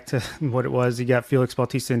slot back to what it was. You got Felix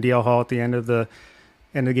Bautista and DL Hall at the end of the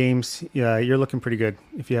games. Yeah, you're looking pretty good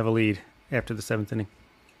if you have a lead after the 7th inning.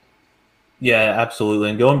 Yeah, absolutely.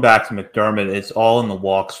 And going back to McDermott, it's all in the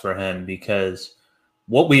walks for him, because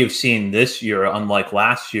what we have seen this year, unlike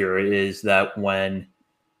last year, is that when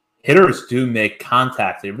hitters do make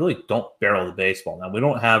contact, they really don't barrel the baseball. Now, we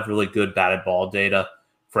don't have really good batted ball data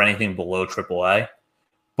for anything below AAA,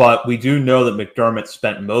 but we do know that McDermott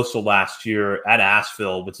spent most of last year at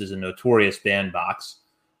Asheville, which is a notorious bandbox.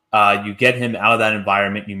 You get him out of that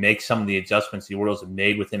environment. You make some of the adjustments the Orioles have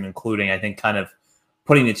made with him, including, I think, kind of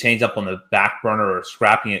putting the changeup on the back burner or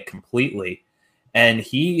scrapping it completely. And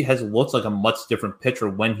he has looked like a much different pitcher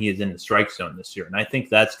when he is in the strike zone this year. And I think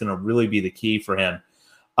that's going to really be the key for him.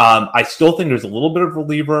 I still think there's a little bit of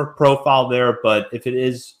reliever profile there, but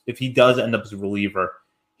if he does end up as a reliever,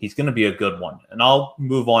 he's going to be a good one. And I'll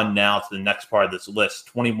move on now to the next part of this list,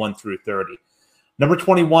 21 through 30. Number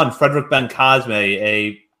 21, Frederick Ben Cosme,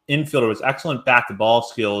 a infielder with excellent back-to-ball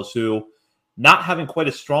skills who not having quite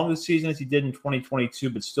as strong a season as he did in 2022,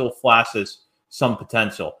 but still flashes some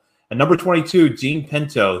potential. At number 22, Gene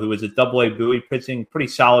Pinto, who is a Double-A Bowie, pitching pretty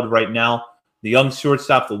solid right now. The young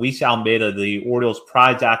shortstop, Luis Almeida, the Orioles'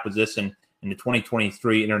 prize acquisition in the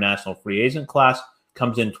 2023 international free agent class,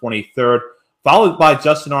 comes in 23rd, followed by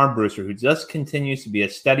Justin Armbruster, who just continues to be a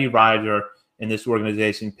steady riser in this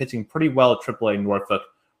organization, pitching pretty well at AAA Norfolk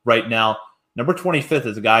right now. Number 25th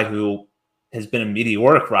is a guy who has been a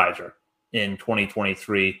meteoric riser in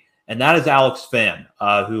 2023, and that is Alex Pham,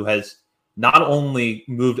 who has not only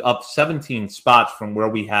moved up 17 spots from where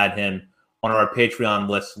we had him on our Patreon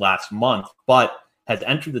list last month, but has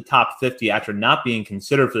entered the top 50 after not being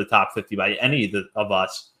considered for the top 50 by any of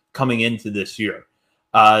us coming into this year.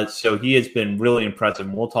 So he has been really impressive,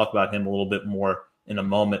 and we'll talk about him a little bit more in a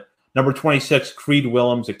moment. Number 26, Creed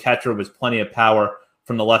Willems, a catcher with plenty of power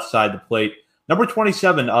from the left side of the plate. Number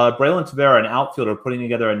 27, Braylon Tavera, an outfielder, putting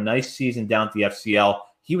together a nice season down at the FCL.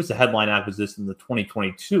 He was the headline acquisition in the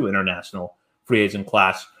 2022 international free agent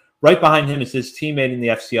class. Right behind him is his teammate in the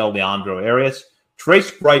FCL, Leandro Arias.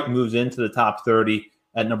 Trace Bright moves into the top 30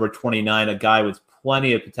 at number 29, a guy with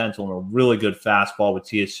plenty of potential and a really good fastball, which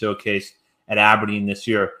he has showcased at Aberdeen this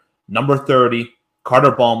year. Number 30,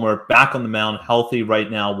 Carter Ballmer, back on the mound, healthy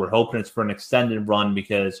right now. We're hoping it's for an extended run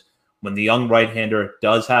because when the young right-hander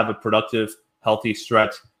does have a productive, healthy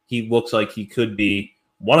stretch, he looks like he could be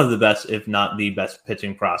one of the best, if not the best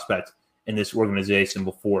pitching prospect in this organization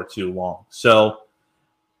before too long. So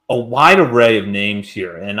a wide array of names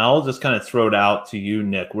here, and I'll just kind of throw it out to you,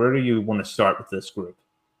 Nick. Where do you want to start with this group?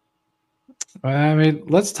 I mean,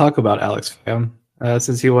 let's talk about Alex Pham,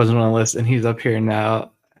 since he wasn't on the list and he's up here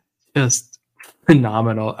now. Just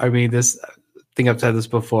phenomenal. I mean, I think I've said this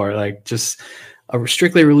before, like just a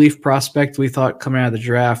strictly relief prospect we thought coming out of the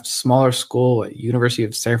draft, smaller school at University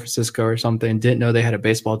of San Francisco or something, didn't know they had a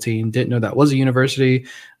baseball team, didn't know that was a university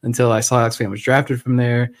until I saw Alex Pham was drafted from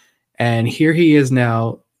there. And here he is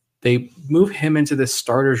now. They move him into this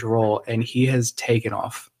starter's role, and he has taken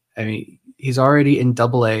off. I mean, he's already in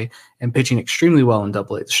Double-A and pitching extremely well in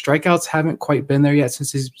Double-A. The strikeouts haven't quite been there yet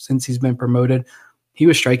since he's been promoted. He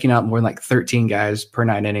was striking out more than like 13 guys per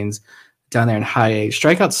 9 innings down there in High A.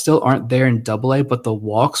 Strikeouts still aren't there in Double-A, but the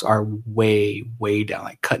walks are way, way down,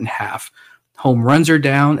 like cut in half. Home runs are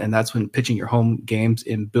down, and that's when pitching your home games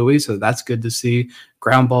in Bowie, so that's good to see.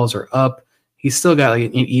 Ground balls are up. He's still got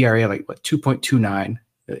like an ERA like 2.29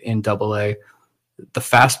 in Double-A. The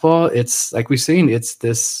fastball, it's like we've seen, it's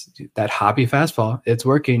that hoppy fastball. It's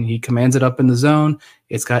working. He commands it up in the zone.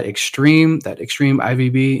 It's got extreme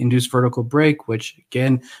IVB induced vertical break, which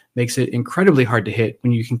again makes it incredibly hard to hit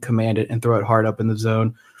when you can command it and throw it hard up in the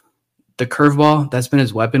zone. The curveball, that's been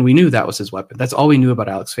his weapon. We knew that was his weapon. That's all we knew about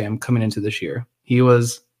Alex Pham coming into this year. He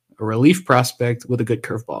was a relief prospect with a good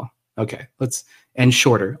curveball. Okay, and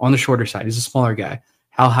shorter, on the shorter side. He's a smaller guy.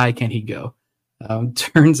 How high can he go?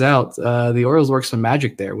 Turns out the Orioles worked some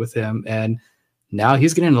magic there with him, and now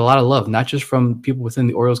he's getting a lot of love, not just from people within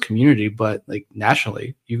the Orioles community, but like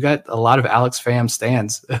nationally. You've got a lot of Alex Pham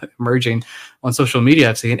stands emerging on social media,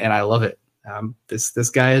 I've seen, and I love it. This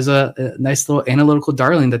guy is a nice little analytical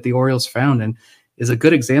darling that the Orioles found, and is a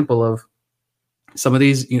good example of some of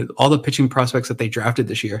these, all the pitching prospects that they drafted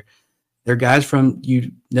this year. They're guys from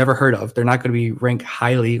you never heard of. They're not going to be ranked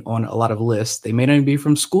highly on a lot of lists. They may not even be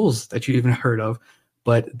from schools that you even heard of,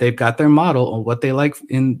 but they've got their model on what they like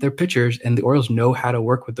in their pitchers, and the Orioles know how to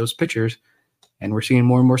work with those pitchers. And we're seeing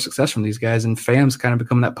more and more success from these guys, and Pham's kind of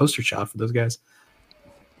become that poster child for those guys.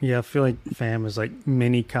 Yeah, I feel like Pham is like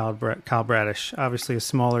mini Kyle Bradish. Obviously a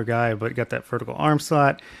smaller guy, but got that vertical arm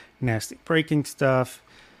slot, nasty breaking stuff,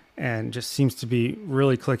 and just seems to be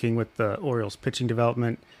really clicking with the Orioles pitching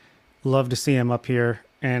development. Love to see him up here,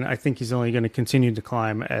 and I think he's only going to continue to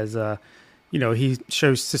climb as he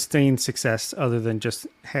shows sustained success other than just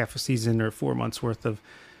half a season or 4 months worth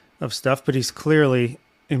of stuff. But he's clearly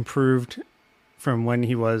improved from when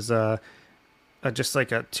he was just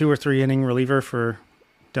like a 2 or 3 inning reliever for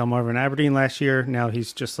Delmarva and Aberdeen last year. Now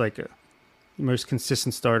he's just like a most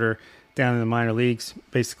consistent starter down in the minor leagues,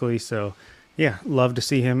 basically. So, yeah, love to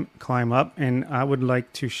see him climb up. And I would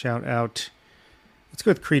like to shout out, let's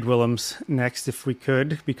go with Creed Willems next if we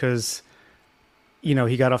could, because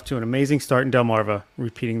he got off to an amazing start in Delmarva,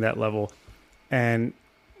 repeating that level, and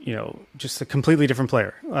just a completely different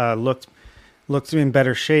player. Looked in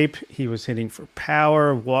better shape. He was hitting for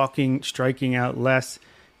power, walking, striking out less.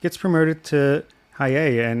 Gets promoted to High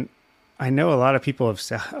A, and I know a lot of people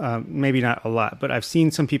have maybe not a lot, but I've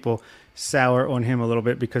seen some people sour on him a little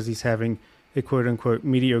bit because he's having a quote unquote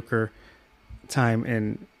mediocre time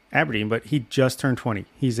in Aberdeen, but he just turned 20.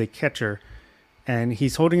 He's a catcher and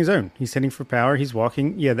he's holding his own. He's hitting for power. He's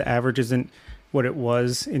walking. Yeah, the average isn't what it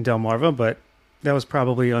was in Delmarva, but that was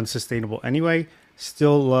probably unsustainable anyway.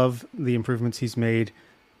 Still love the improvements he's made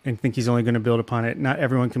and think he's only going to build upon it. Not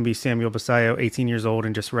everyone can be Samuel Basayo, 18 years old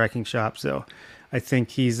and just wrecking shop. So I think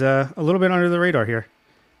he's a little bit under the radar here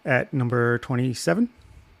at number 26.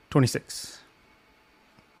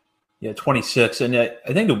 Yeah, 26. And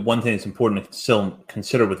I think the one thing that's important to still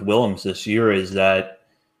consider with Willems this year is that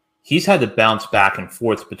he's had to bounce back and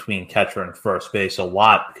forth between catcher and first base a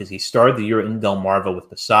lot because he started the year in Delmarva with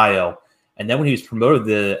Basayo. And then when he was promoted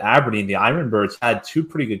to Aberdeen, the Ironbirds had two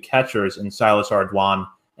pretty good catchers in Silas Ardoin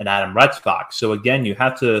and Adam Retzbach. So again, you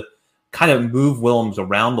have to kind of move Willems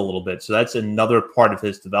around a little bit. So that's another part of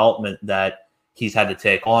his development that he's had to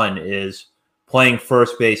take on is playing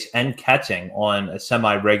first base and catching on a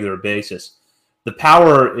semi-regular basis. The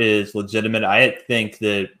power is legitimate. I think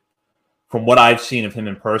that from what I've seen of him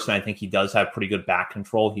in person, I think he does have pretty good back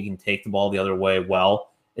control. He can take the ball the other way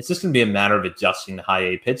well. It's just going to be a matter of adjusting to high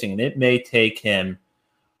A pitching. And it may take him,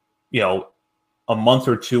 a month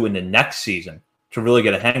or two in the next season to really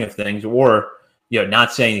get a hang of things. Or,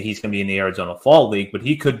 not saying that he's going to be in the Arizona Fall League, but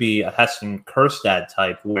he could be a Heston Kjerstad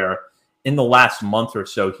type where in the last month or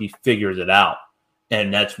so, he figures it out.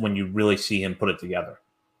 And that's when you really see him put it together.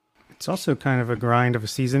 It's also kind of a grind of a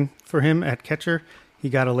season for him at catcher. He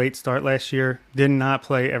got a late start last year, did not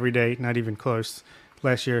play every day, not even close.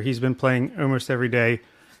 Last year, he's been playing almost every day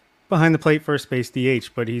behind the plate, first base, DH,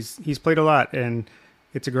 but he's played a lot, and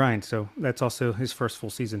it's a grind. So that's also his first full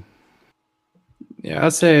season. Yeah,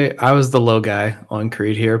 I'd say I was the low guy on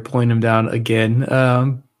Creed here, pulling him down again.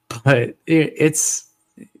 But it's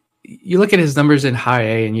you look at his numbers in high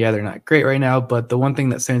A, and yeah, they're not great right now. But the one thing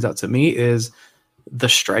that stands out to me is the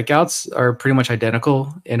strikeouts are pretty much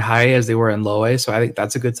identical in high A as they were in low A. So I think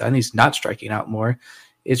that's a good sign. He's not striking out more.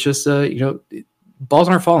 It's just, balls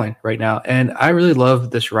aren't falling right now. And I really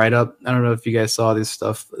love this write-up. I don't know if you guys saw this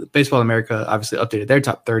stuff. Baseball America obviously updated their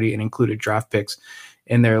top 30 and included draft picks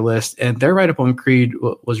in their list. And their write-up on Creed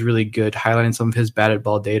was really good, highlighting some of his batted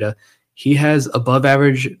ball data. He has above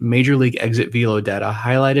average major league exit velo data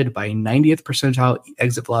highlighted by 90th percentile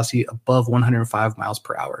exit velocity above 105 miles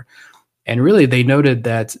per hour. And really, they noted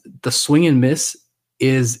that the swing and miss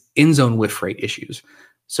is in zone whiff rate issues.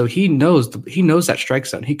 So he knows that strike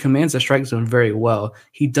zone. He commands the strike zone very well.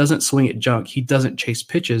 He doesn't swing at junk. He doesn't chase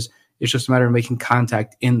pitches. It's just a matter of making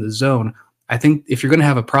contact in the zone. I think if you're going to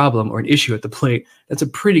have a problem or an issue at the plate, that's a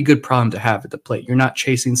pretty good problem to have at the plate. You're not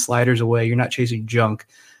chasing sliders away. You're not chasing junk.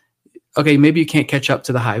 Okay, maybe you can't catch up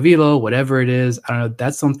to the high velo, whatever it is. I don't know.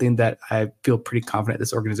 That's something that I feel pretty confident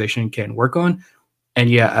this organization can work on. And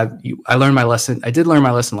yeah, I learned my lesson. I did learn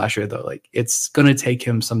my lesson last year, though. Like, it's going to take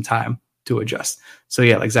him some time to adjust. So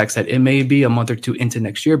yeah, like Zach said, it may be a month or two into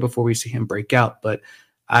next year before we see him break out. But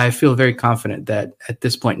I feel very confident that at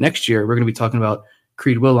this point next year, we're going to be talking about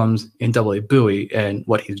Creed Willems in Double A Bowie and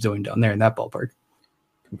what he's doing down there in that ballpark.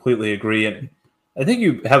 Completely agree. And I think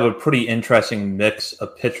you have a pretty interesting mix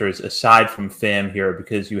of pitchers aside from Pham here,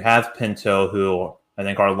 because you have Pinto, who I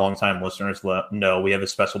think our longtime listeners know we have a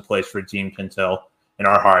special place for Gene Pinto in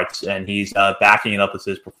our hearts, and he's backing it up with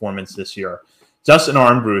his performance this year. Justin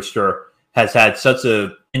Armbruster has had such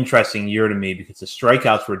an interesting year to me because the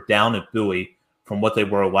strikeouts were down at Bowie from what they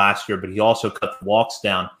were last year, but he also cut the walks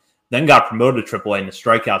down, then got promoted to AAA, and the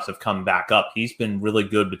strikeouts have come back up. He's been really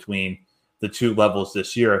good between the two levels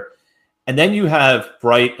this year. And then you have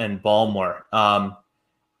Bright and Ballmore.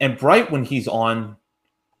 And Bright, when he's on,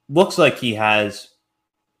 looks like he has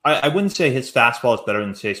 – I wouldn't say his fastball is better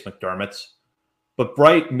than Chase McDermott's, but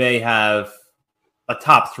Bright may have a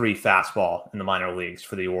top 3 fastball in the minor leagues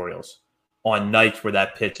for the Orioles on nights where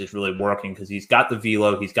that pitch is really working because he's got the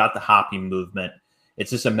velo, he's got the hopping movement. It's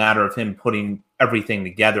just a matter of him putting everything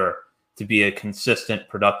together to be a consistent,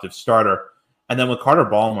 productive starter. And then with Carter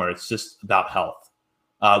Ballmore, it's just about health.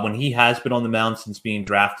 When he has been on the mound since being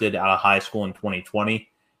drafted out of high school in 2020,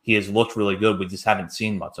 he has looked really good. We just haven't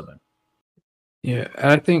seen much of him. Yeah,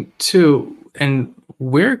 I think too, and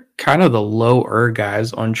we're kind of the lower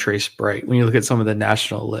guys on Trace Bright when you look at some of the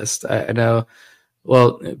national list. I know,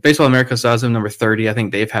 well, Baseball America has him number 30. I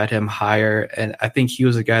think they've had him higher, and I think he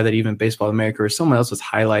was a guy that even Baseball America or someone else was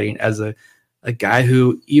highlighting as a guy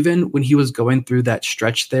who, even when he was going through that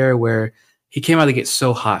stretch there where he came out to get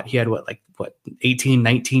so hot, he had 18,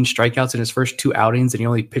 19 strikeouts in his first 2 outings, and he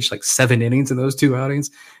only pitched like 7 innings in those 2 outings.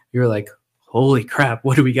 You're like, holy crap,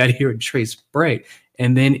 what do we got here in Trace Bright?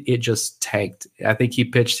 And then it just tanked. I think he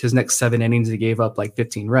pitched his next 7 innings. He gave up like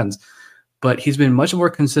 15 runs. But he's been much more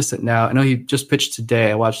consistent now. I know he just pitched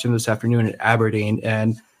today. I watched him this afternoon at Aberdeen.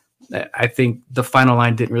 And I think the final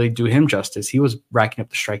line didn't really do him justice. He was racking up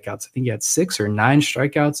the strikeouts. I think he had 6 or 9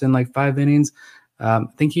 strikeouts in like 5 innings. I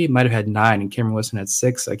think he might have had 9 and Cameron Wilson had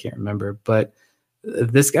 6. I can't remember, but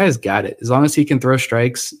this guy's got it. As long as he can throw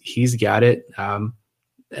strikes, he's got it. And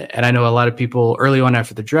I know a lot of people early on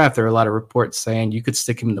after the draft, there were a lot of reports saying you could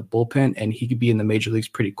stick him in the bullpen and he could be in the major leagues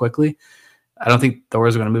pretty quickly. I don't think the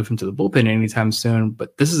Orioles are going to move him to the bullpen anytime soon,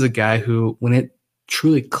 but this is a guy who, when it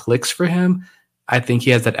truly clicks for him, I think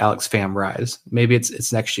he has that Alex Pham rise. Maybe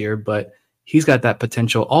it's next year, but he's got that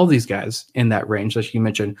potential. All these guys in that range, like you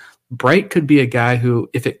mentioned, Bright could be a guy who,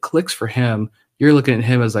 if it clicks for him, you're looking at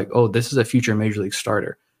him as like, oh, this is a future major league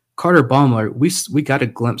starter. Carter Baumler, we got a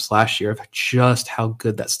glimpse last year of just how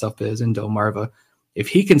good that stuff is in Delmarva. If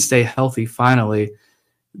he can stay healthy finally,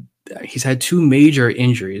 he's had 2 major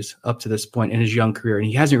injuries up to this point in his young career, and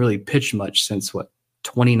he hasn't really pitched much since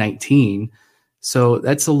 2019. So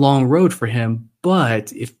that's a long road for him.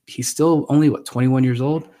 But if he's still only 21 years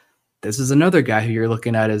old, this is another guy who you're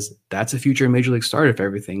looking at as that's a future major league starter if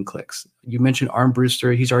everything clicks. You mentioned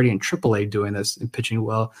Armbruster. He's already in AAA doing this and pitching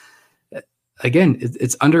well. Again,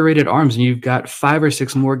 it's underrated arms, and you've got 5 or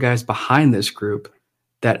 6 more guys behind this group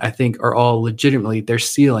that I think are all legitimately, their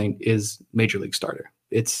ceiling is major league starter.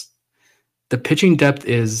 It's the pitching depth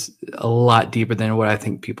is a lot deeper than what I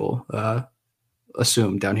think people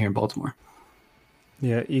assume down here in Baltimore.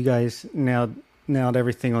 Yeah, you guys nailed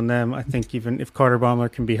everything on them. I think even if Carter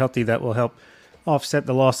Baumler can be healthy, that will help offset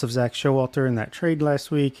the loss of Zach Showalter in that trade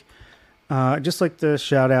last week. Just like to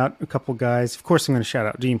shout out a couple guys. Of course, I'm going to shout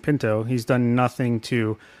out Gene Pinto. He's done nothing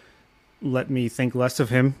to let me think less of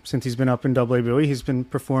him since he's been up in AA Bowie. He's been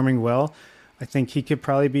performing well. I think he could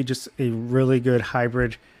probably be just a really good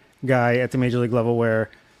hybrid guy at the major league level where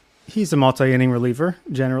he's a multi-inning reliever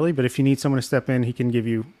generally, but if you need someone to step in, he can give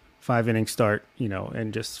you 5-inning start,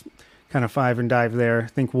 and just kind of 5 and dive there. I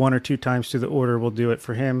think 1 or 2 times through the order will do it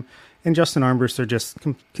for him. And Justin Armbruster just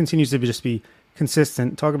continues to just be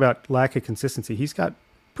consistent. Talk about lack of consistency. He's got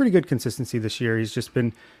pretty good consistency this year. He's just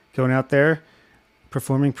been going out there,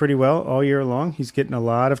 performing pretty well all year long. He's getting a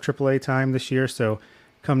lot of AAA time this year. So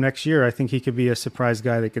come next year, I think he could be a surprise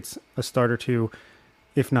guy that gets a start or 2,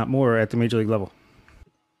 if not more, at the major league level.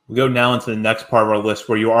 We go now into the next part of our list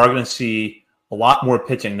where you are going to see a lot more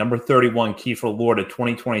pitching. Number 31, Kiefer Lord, a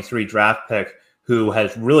 2023 draft pick who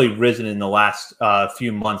has really risen in the last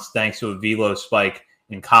few months thanks to a velo spike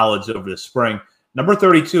in college over the spring. Number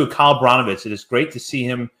 32, Kyle Bronovich. It is great to see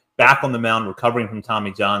him back on the mound, recovering from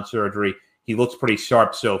Tommy John surgery. He looks pretty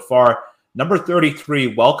sharp so far. Number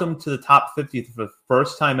 33, welcome to the top 50 for the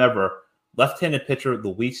first time ever, left-handed pitcher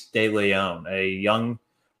Luis De Leon, a young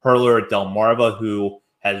hurler at Delmarva who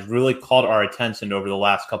has really caught our attention over the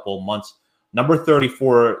last couple of months. Number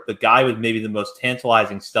 34, the guy with maybe the most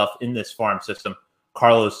tantalizing stuff in this farm system,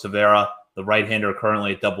 Carlos Severa, the right-hander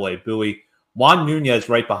currently at AA Bowie. Juan Nunez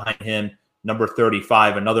right behind him, number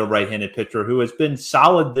 35, another right-handed pitcher who has been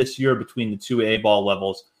solid this year between the 2 A-ball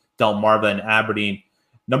levels, Delmarva and Aberdeen.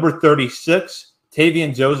 Number 36,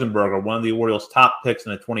 Tavian Josenberger, one of the Orioles' top picks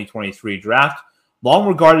in the 2023 draft. Long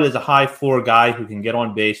regarded as a high-floor guy who can get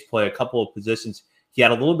on base, play a couple of positions. He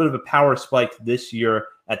had a little bit of a power spike this year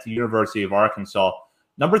at the University of Arkansas.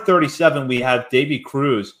 Number 37, we have Davy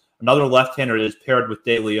Cruz, another left-hander that is paired with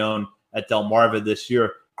De Leon at Delmarva this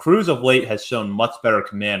year. Cruz of late has shown much better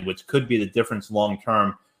command, which could be the difference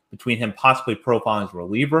long-term between him possibly profiling as a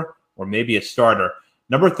reliever or maybe a starter.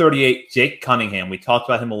 Number 38, Jake Cunningham. We talked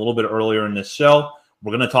about him a little bit earlier in this show.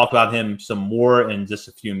 We're going to talk about him some more in just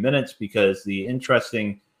a few minutes because the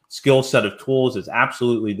interesting skill set of tools is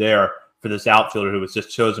absolutely there for this outfielder who was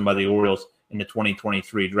just chosen by the Orioles in the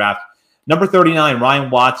 2023 draft. Number 39, Ryan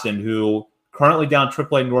Watson, who currently down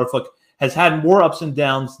AAA Norfolk, has had more ups and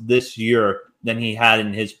downs this year than he had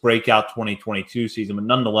in his breakout 2022 season, but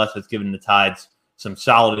nonetheless has given the Tides some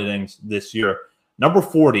solid innings this year. Number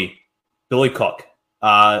 40, Billy Cook,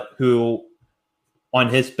 who on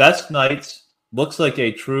his best nights looks like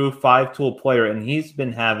a true 5-tool player, and he's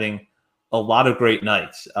been having a lot of great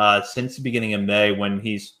nights since the beginning of May when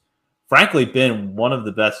he's frankly been one of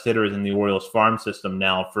the best hitters in the Orioles farm system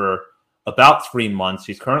now for about 3 months.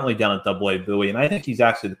 He's currently down at AA Bowie, and I think he's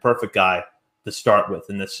actually the perfect guy to start with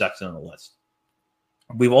in this section of the list.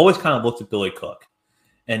 We've always kind of looked at Billy Cook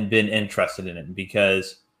and been interested in him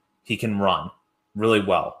because he can run really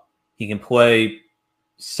well. He can play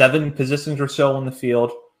 7 positions or so on the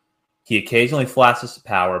field. He occasionally flashes the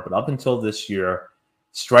power, but up until this year,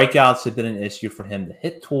 strikeouts have been an issue for him. The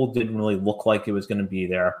hit tool didn't really look like it was going to be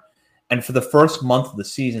there. And for the first month of the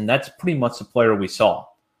season, that's pretty much the player we saw.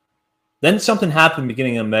 Then something happened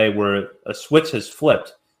beginning of May where a switch has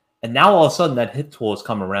flipped, And now all of a sudden that hit tool has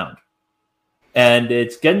come around. And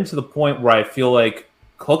it's getting to the point where I feel like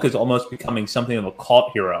Cook is almost becoming something of a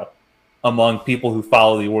cult hero among people who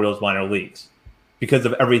follow the Orioles minor leagues because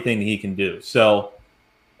of everything he can do. So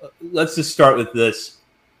let's just start with this.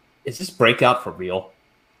 Is this breakout for real?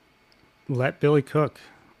 Let Billy cook.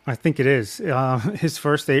 I think it is. His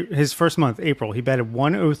first month, April, he batted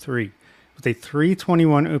 103 with a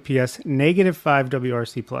 321 OPS, -5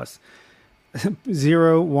 WRC plus,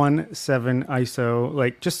 0.17 ISO,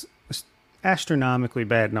 like just astronomically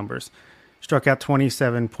bad numbers. Struck out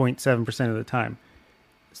 27.7% of the time.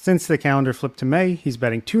 Since the calendar flipped to May, he's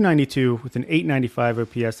batting 292 with an 895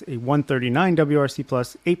 OPS, a 139 WRC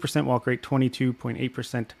plus, 8% walk rate,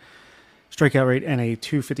 22.8% strikeout rate, and a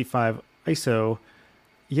 255 ISO.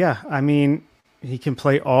 Yeah, I mean, he can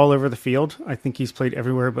play all over the field. I think he's played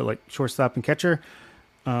everywhere but like shortstop and catcher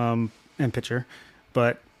and pitcher.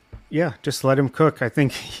 But yeah, just let him cook. I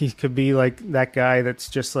think he could be like that guy that's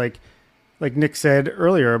just like Nick said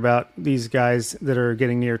earlier about these guys that are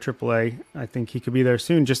getting near AAA. I think he could be there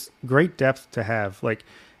soon. Just great depth to have. Like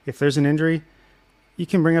if there's an injury, you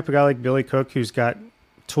can bring up a guy like Billy Cook who's got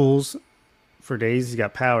tools for days. He's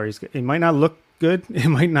got power. It might not look good. It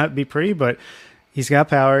might not be pretty, but he's got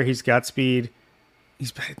power. He's got speed.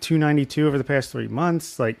 He's 292 over the past 3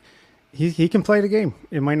 months. Like he can play the game.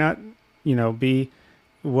 It might not, be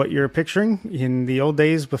what you're picturing in the old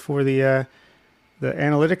days before the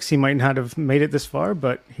analytics. He might not have made it this far,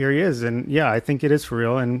 but here he is. And yeah, I think it is for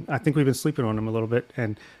real. And I think we've been sleeping on him a little bit.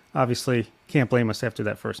 And obviously can't blame us after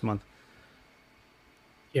that first month.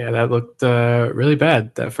 Yeah, that looked really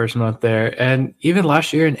bad that first month there. And even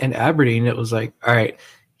last year in Aberdeen, it was like, all right,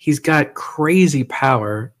 he's got crazy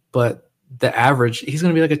power, but the average, he's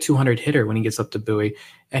going to be like a 200 hitter when he gets up to Bowie.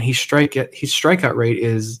 And his strikeout rate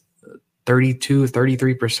is 32,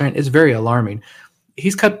 33%. It's very alarming. He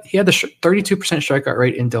had the 32% strikeout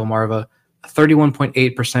rate in Delmarva,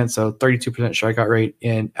 31.8%, so 32% strikeout rate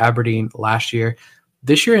in Aberdeen last year.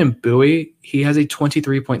 This year in Bowie, he has a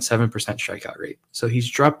 23.7% strikeout rate. So he's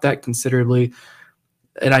dropped that considerably.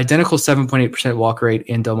 An identical 7.8% walk rate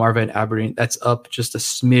in Delmarva and Aberdeen. That's up just a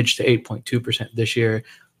smidge to 8.2% this year.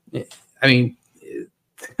 I mean,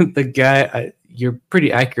 the guy, you're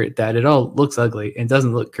pretty accurate that it all looks ugly and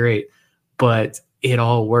doesn't look great, but it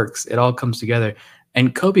all works. It all comes together.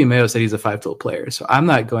 And Kobe Mayo said he's a 5-tool player. So I'm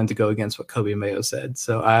not going to go against what Kobe Mayo said.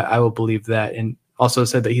 So I will believe that. And also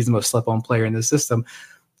said that he's the most slept-on player in the system.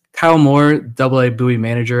 Kyle Moore, AA Bowie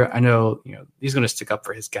manager. I know, he's going to stick up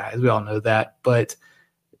for his guys. We all know that. But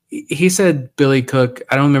he said Billy Cook,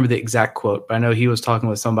 I don't remember the exact quote, but I know he was talking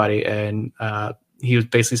with somebody and he was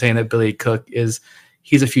basically saying that Billy Cook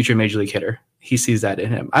he's a future major league hitter. He sees that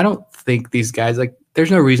in him. I don't think these guys,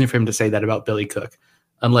 there's no reason for him to say that about Billy Cook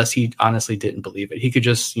unless he honestly didn't believe it. He could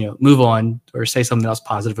just, move on or say something else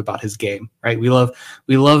positive about his game, right? We love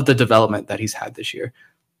the development that he's had this year.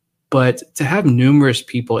 But to have numerous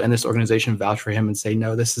people in this organization vouch for him and say,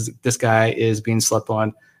 no, this guy is being slept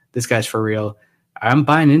on. This guy's for real. I'm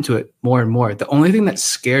buying into it more and more. The only thing that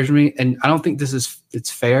scares me, and I don't think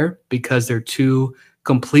it's fair because they're two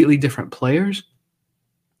completely different players,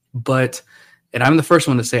 and I'm the first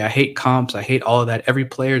one to say I hate comps. I hate all of that. Every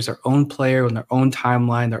player is their own player on their own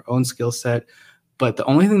timeline, their own skill set. But the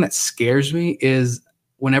only thing that scares me is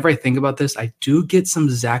whenever I think about this, I do get some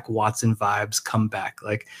Zach Watson vibes come back.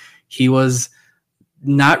 Like he was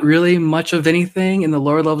not really much of anything in the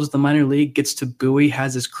lower levels of the minor league, gets to Bowie,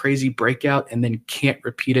 has this crazy breakout, and then can't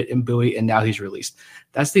repeat it in Bowie, and now he's released.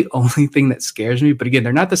 That's the only thing that scares me. But again,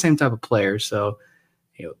 they're not the same type of player, so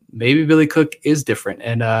maybe Billy Cook is different,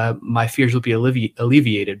 and my fears will be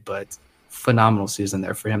alleviated. But phenomenal season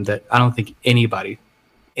there for him that I don't think anybody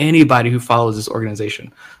who follows this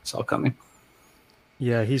organization saw coming.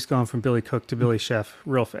 Yeah, he's gone from Billy Cook to Billy Chef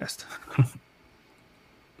real fast.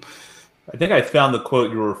 I think I found the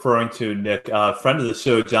quote you were referring to, Nick. A friend of the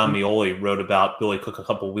show, John Mioli, wrote about Billy Cook a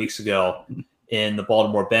couple of weeks ago in the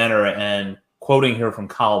Baltimore Banner, and quoting here from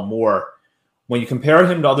Kyle Moore, when you compare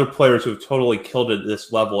him to other players who have totally killed it at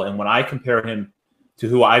this level, and when I compare him to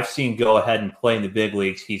who I've seen go ahead and play in the big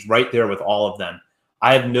leagues, he's right there with all of them.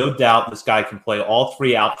 I have no doubt this guy can play all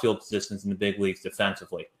three outfield positions in the big leagues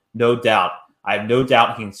defensively. No doubt. I have no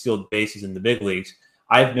doubt he can steal bases in the big leagues.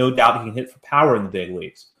 I have no doubt he can hit for power in the big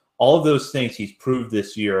leagues. All of those things he's proved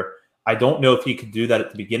this year. I don't know if he could do that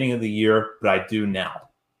at the beginning of the year, but I do now.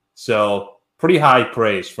 So pretty high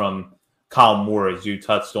praise from Kyle Moore, as you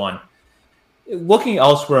touched on. Looking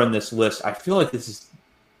elsewhere in this list, I feel like this is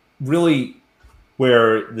really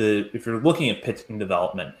where if you're looking at pitching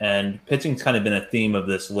development, and pitching's kind of been a theme of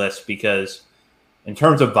this list because In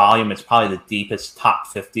terms of volume, it's probably the deepest top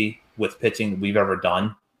 50 with pitching we've ever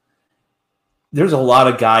done. There's a lot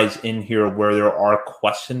of guys in here where there are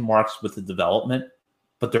question marks with the development,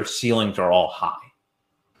 but their ceilings are all high.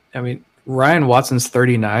 I mean, Ryan Watson's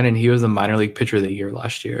 39, and he was the minor league pitcher of the year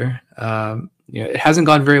last year. It hasn't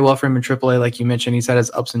gone very well for him in AAA, like you mentioned. He's had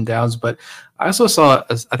his ups and downs, but I also saw,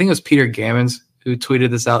 I think it was Peter Gammons who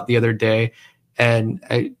tweeted this out the other day. And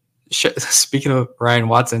speaking of Ryan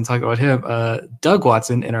Watson, talking about him, Doug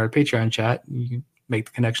Watson in our Patreon chat, you can make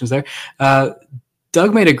the connections there.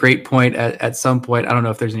 Doug made a great point at some point. I don't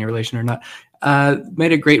know if there's any relation or not.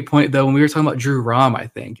 Made a great point, though, when we were talking about Drew Rom, I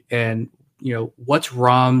think. And what's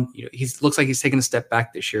Rom? He looks like he's taken a step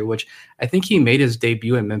back this year, which I think he made his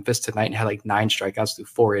debut in Memphis tonight and had like 9 strikeouts through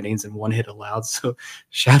 4 innings and 1 hit allowed. So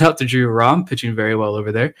shout out to Drew Rom, pitching very well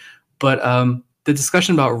over there. But the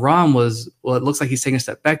discussion about Rom was, well, it looks like he's taking a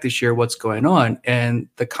step back this year. What's going on? And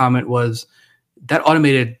the comment was that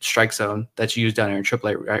automated strike zone that's used down there in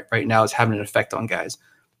AAA right now is having an effect on guys.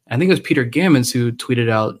 I think it was Peter Gammons who tweeted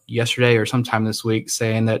out yesterday or sometime this week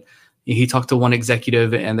saying that he talked to one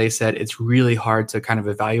executive and they said it's really hard to kind of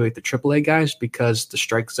evaluate the AAA guys because the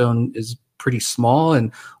strike zone is pretty small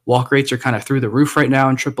and walk rates are kind of through the roof right now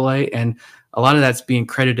in AAA. And a lot of that's being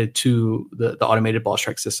credited to the automated ball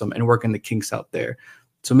strike system and working the kinks out there.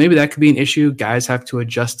 So maybe that could be an issue. Guys have to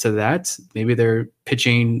adjust to that. Maybe they're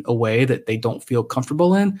pitching a way that they don't feel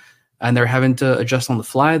comfortable in, and they're having to adjust on the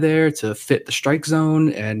fly there to fit the strike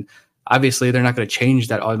zone. And obviously, they're not going to change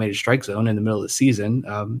that automated strike zone in the middle of the season.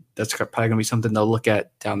 That's probably going to be something they'll look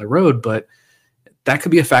at down the road, but that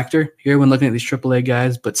could be a factor here when looking at these AAA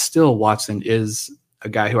guys. But still, Watson is a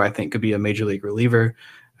guy who I think could be a major league reliever.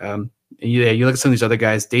 You look at some of these other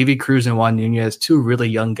guys, Davey Cruz and Juan Nunez, 2 really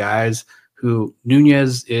young guys who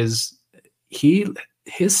Nunez is,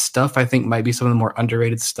 his stuff I think might be some of the more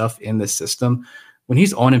underrated stuff in this system. When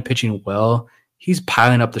he's on and pitching well, he's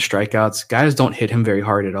piling up the strikeouts. Guys don't hit him very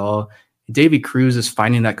hard at all. Davey Cruz is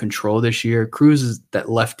finding that control this year. Cruz is that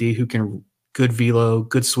lefty who can good velo,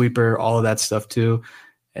 good sweeper, all of that stuff too.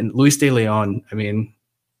 And Luis De Leon, I mean,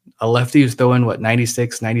 a lefty who's throwing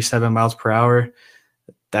 96, 97 miles per hour,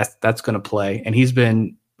 that's going to play. And he's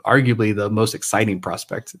been arguably the most exciting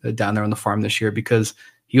prospect down there on the farm this year because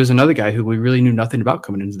he was another guy who we really knew nothing about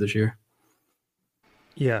coming into this year.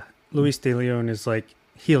 Yeah, Luis De Leon is like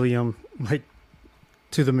helium, like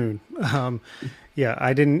to the moon. Yeah,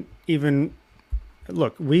 I didn't even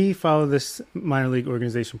look. We follow this minor league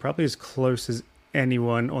organization probably as close as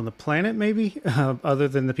anyone on the planet, maybe, other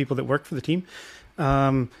than the people that work for the team.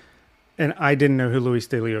 And I didn't know who Luis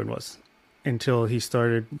De Leon was until he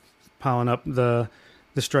started piling up the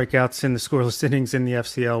strikeouts and the scoreless innings in the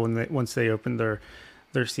FCL once they opened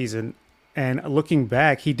their season. And looking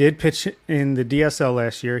back, he did pitch in the DSL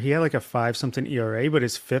last year. He had like a 5-something ERA, but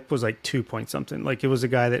his FIP was like 2-point-something. Like it was a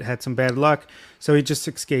guy that had some bad luck. So he just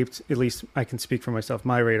escaped, at least I can speak for myself,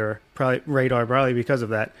 my radar probably because of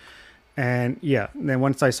that. And yeah, and then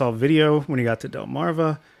once I saw video when he got to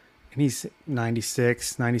Delmarva, and he's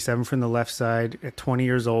 96, 97 from the left side at 20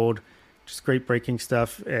 years old, just great breaking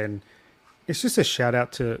stuff. And it's just a shout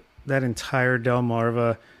out to that entire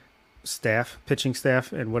Delmarva staff, pitching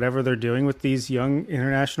staff, and whatever they're doing with these young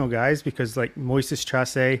international guys, because like Moises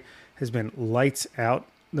Chase has been lights out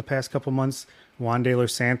the past couple months. Juan De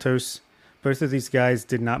Los Santos, both of these guys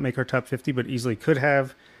did not make our top 50, but easily could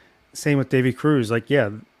have. Same with Davey Cruz. Like, yeah,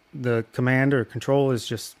 the command or control is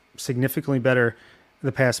just significantly better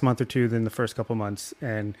the past month or two than the first couple months.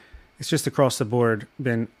 And it's just across the board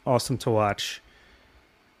been awesome to watch.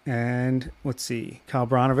 And let's see, Kyle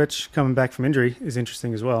Branovich coming back from injury is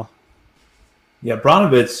interesting as well. Yeah,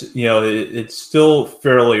 Branovich, it's still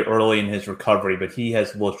fairly early in his recovery, but he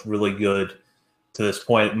has looked really good to this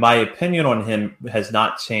point. My opinion on him has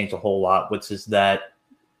not changed a whole lot, which is that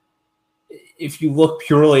if you look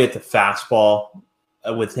purely at the fastball,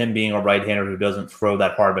 with him being a right-hander who doesn't throw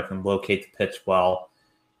that hard but can locate the pitch well,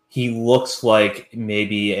 he looks like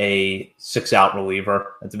maybe a 6-out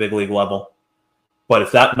reliever at the big league level. But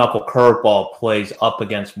if that knuckle curveball plays up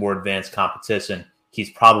against more advanced competition, he's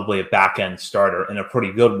probably a back-end starter and a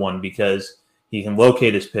pretty good one because he can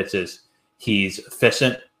locate his pitches, he's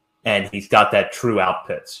efficient, and he's got that true out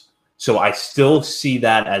pitch. So I still see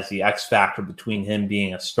that as the X factor between him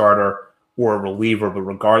being a starter or a reliever, but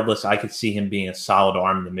regardless, I could see him being a solid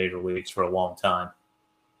arm in the major leagues for a long time.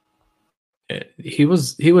 He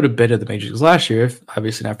would have been at the major leagues last year,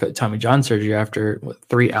 obviously after the Tommy John surgery, after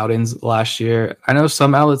 3 outings last year. I know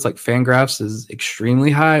some outlets like Fangraphs is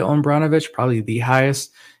extremely high on Branovich, probably the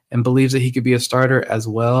highest, and believes that he could be a starter as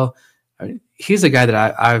well. I mean, he's a guy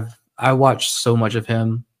that I watched so much of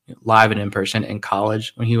him live and in person in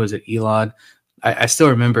college when he was at Elon. I still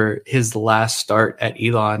remember his last start at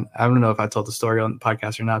Elon. I don't know if I told the story on the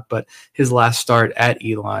podcast or not, but his last start at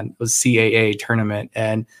Elon was CAA tournament,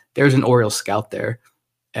 and there's an Orioles scout there,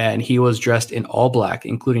 and he was dressed in all black,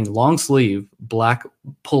 including long sleeve black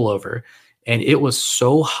pullover. And it was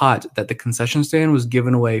so hot that the concession stand was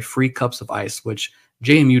giving away free cups of ice, which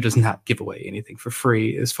JMU does not give away anything for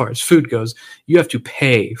free as far as food goes. You have to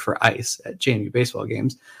pay for ice at JMU baseball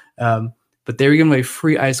games. But they were giving away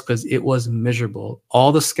free ice because it was miserable.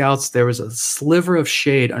 All the scouts, there was a sliver of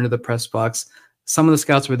shade under the press box. Some of the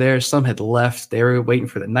scouts were there. Some had left. They were waiting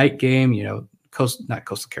for the night game, not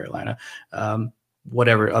Coastal Carolina,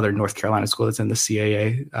 whatever other North Carolina school that's in the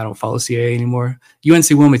CAA. I don't follow CAA anymore. UNC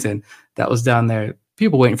Wilmington, that was down there.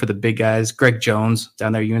 People waiting for the big guys. Greg Jones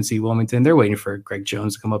down there, UNC Wilmington. They're waiting for Greg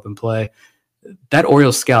Jones to come up and play. That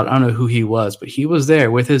Orioles scout, I don't know who he was, but he was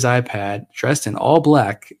there with his iPad, dressed in all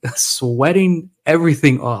black, sweating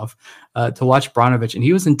everything off to watch Branovich. And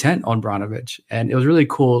he was intent on Branovich. And it was really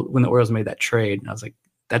cool when the Orioles made that trade. And I was like,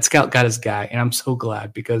 that scout got his guy. And I'm so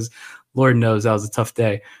glad because Lord knows that was a tough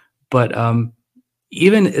day. But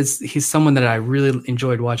even as he's someone that I really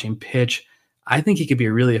enjoyed watching pitch, I think he could be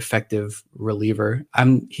a really effective reliever.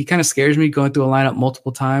 He kind of scares me going through a lineup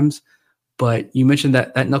multiple times. But you mentioned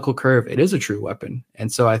that knuckle curve, it is a true weapon.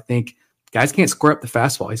 And so I think guys can't square up the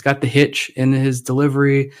fastball. He's got the hitch in his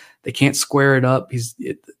delivery. They can't square it up.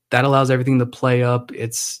 That allows everything to play up.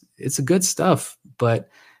 It's a good stuff. But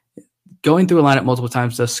going through a lineup multiple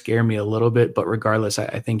times does scare me a little bit. But regardless,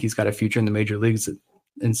 I think he's got a future in the major leagues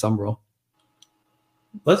in some role.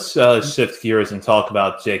 Let's shift gears and talk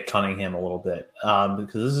about Jake Cunningham a little bit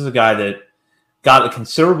because this is a guy that got a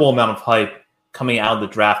considerable amount of hype coming out of the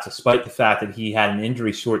draft, despite the fact that he had an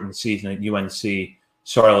injury-shortened season at UNC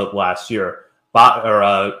Charlotte last year.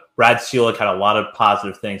 Brad Seelig had a lot of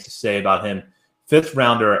positive things to say about him.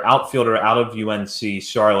 Fifth-rounder, outfielder out of UNC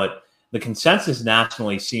Charlotte. The consensus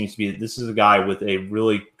nationally seems to be that this is a guy with a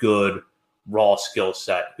really good raw skill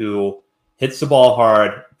set who hits the ball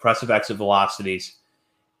hard, impressive exit velocities.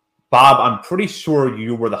 Bob, I'm pretty sure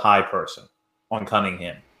you were the high person on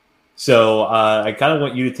Cunningham. So I kind of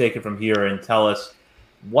want you to take it from here and tell us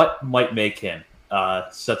what might make him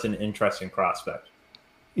such an interesting prospect.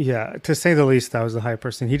 Yeah, to say the least, I was the high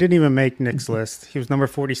person. He didn't even make Nick's list. He was number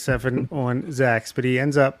 47 on Zach's, but he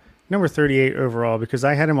ends up number 38 overall because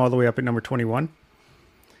I had him all the way up at number 21.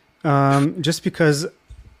 Just because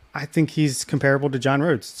I think he's comparable to John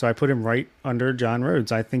Rhodes. So I put him right under John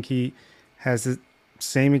Rhodes. I think he has the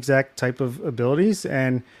same exact type of abilities,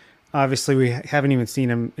 and obviously, we haven't even seen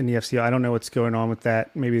him in the FCL. I don't know what's going on with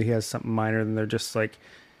that. Maybe he has something minor, and they're just like,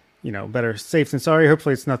 better safe than sorry.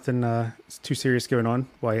 Hopefully, it's nothing too serious going on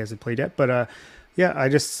while he hasn't played yet. But yeah,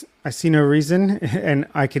 I see no reason, and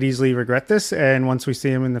I could easily regret this. And once we see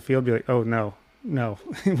him in the field, be like, oh no,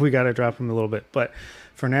 we got to drop him a little bit. But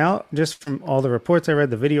for now, just from all the reports I read,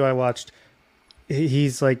 the video I watched,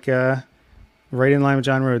 he's like right in line with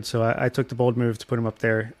John Rhodes. So I took the bold move to put him up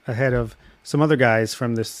there ahead of some other guys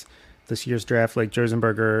from this year's draft, like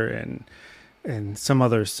Josenberger and some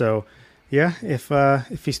others. So yeah, if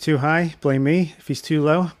he's too high, blame me. If he's too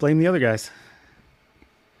low, blame the other guys.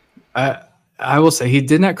 I will say he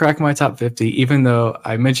did not crack my top 50, even though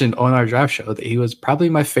I mentioned on our draft show that he was probably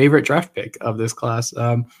my favorite draft pick of this class.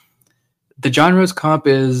 The John Rhodes comp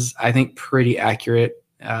is, I think, pretty accurate.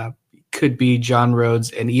 Could be John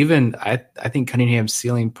Rhodes, and even I think Cunningham's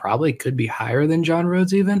ceiling probably could be higher than John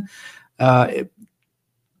Rhodes even.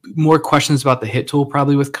 More questions about the hit tool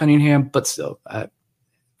probably with Cunningham, but still,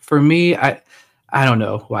 for me, I don't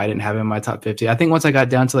know why I didn't have him in my top 50. I think once I got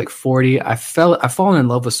down to like 40, I've fallen in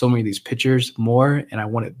love with so many of these pitchers more, and I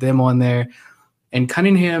wanted them on there. And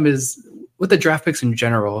Cunningham is, with the draft picks in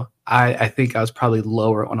general, I think I was probably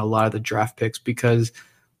lower on a lot of the draft picks because,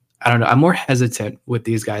 I don't know, I'm more hesitant with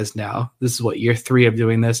these guys now. This is year 3 of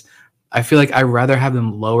doing this. I feel like I'd rather have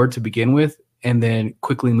them lower to begin with and then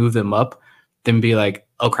quickly move them up than be like,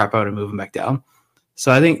 oh crap, I want to move them back down.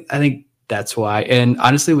 So I think that's why. And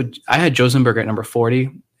honestly, I had Josenberger at number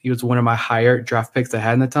 40. He was one of my higher draft picks I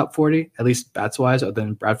had in the top 40, at least bats wise, other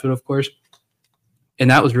than Bradfield, of course.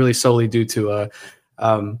 And that was really solely due to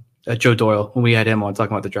Joe Doyle when we had him on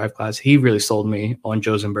talking about the draft class. He really sold me on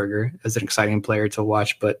Josenberger as an exciting player to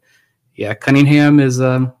watch. But yeah, Cunningham is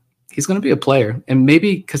he's going to be a player, and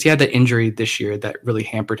maybe because he had that injury this year that really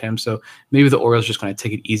hampered him. So maybe the Orioles are just going to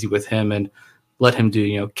take it easy with him and let him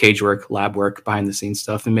do, cage work, lab work, behind the scenes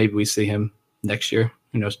stuff. And maybe we see him next year.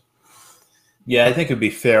 Who knows? Yeah, I think it'd be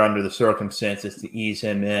fair under the circumstances to ease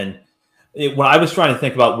him in. When I was trying to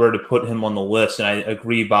think about where to put him on the list, and I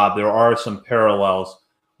agree, Bob, there are some parallels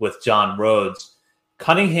with John Rhodes.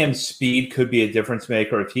 Cunningham's speed could be a difference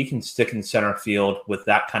maker if he can stick in center field with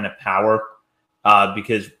that kind of power,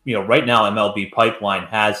 because right now MLB Pipeline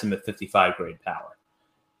has him at 55 grade power.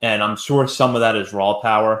 And I'm sure some of that is raw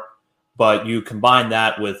power, but you combine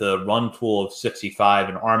that with a run tool of 65,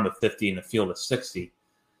 an arm of 50, and a field of 60.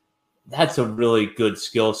 That's a really good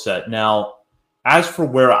skill set. Now, as for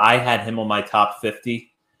where I had him on my top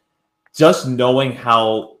 50, just knowing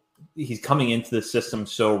how he's coming into the system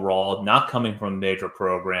so raw, not coming from a major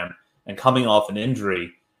program and coming off an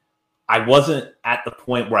injury, I wasn't at the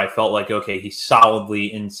point where I felt like, okay, he's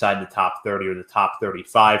solidly inside the top 30 or the top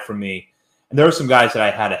 35 for me. And there are some guys that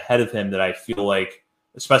I had ahead of him that I feel like,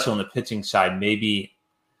 especially on the pitching side, maybe,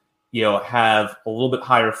 have a little bit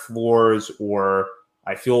higher floors, or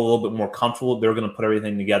I feel a little bit more comfortable they're going to put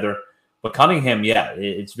everything together. But Cunningham,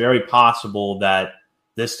 it's very possible that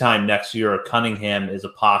this time next year, Cunningham is a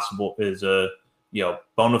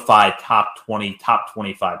bona fide top 20, top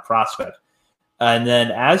 25 prospect. And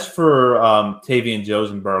then as for Tavian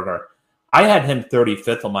Josenberger, I had him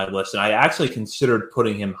 35th on my list, and I actually considered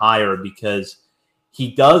putting him higher because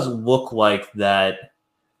he does look like that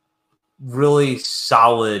really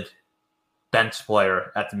solid bench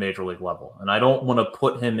player at the major league level. And I don't want to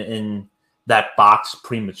put him in that box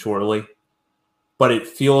prematurely, but it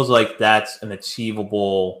feels like that's an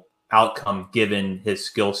achievable outcome given his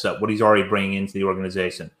skill set, what he's already bringing into the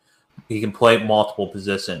organization. He can play multiple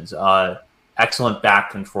positions, excellent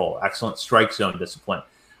back control, excellent strike zone discipline.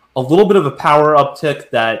 A little bit of a power uptick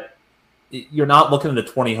that you're not looking at a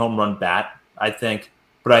 20 home run bat, I think,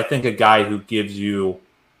 but I think a guy who gives you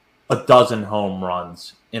a dozen home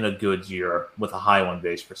runs in a good year with a high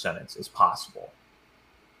on-base percentage is possible.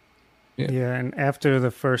 Yeah, and after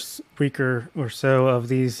the first week or so of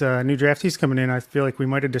these new draftees coming in, I feel like we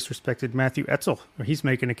might have disrespected Matthew Etzel, or he's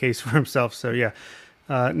making a case for himself. So, yeah,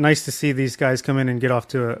 nice to see these guys come in and get off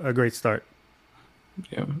to a great start.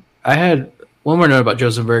 Yeah, I had one more note about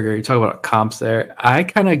Josenberger. You talk about comps there. I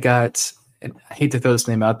kind of got, and I hate to throw this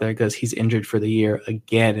name out there because he's injured for the year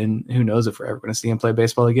again, and who knows if we're ever going to see him play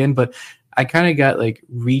baseball again, but I kind of got like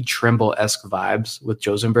Reed Trimble-esque vibes with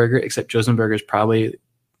Josenberger, except Josenberger is probably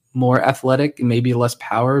more athletic and maybe less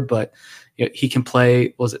power, but he can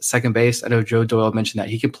play, second base? I know Joe Doyle mentioned that.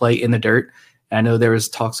 He can play in the dirt. And I know there was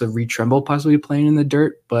talks of Reed Trimble possibly playing in the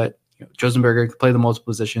dirt, but Josenberger can play the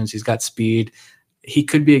multiple positions. He's got speed. He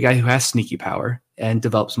could be a guy who has sneaky power and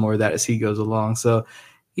develops more of that as he goes along. So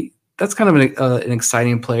that's kind of an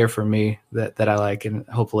exciting player for me that I like. And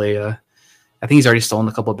hopefully I think he's already stolen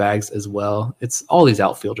a couple of bags as well. It's all these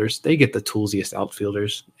outfielders. They get the toolsiest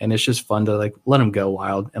outfielders, and it's just fun to let them go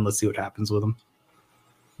wild and let's see what happens with them.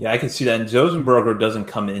 Yeah, I can see that. And Josenberger doesn't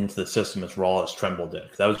come into the system as raw as Trimble did.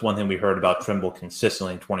 That was one thing we heard about Trimble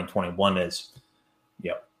consistently in 2021 is,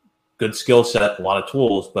 good skill set, a lot of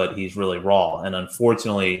tools, but he's really raw. And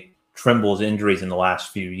unfortunately, Trimble's injuries in the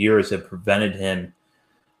last few years have prevented him.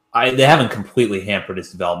 They haven't completely hampered his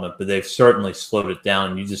development, but they've certainly slowed it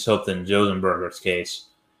down. You just hope that in Josenberger's case,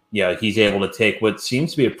 he's able to take what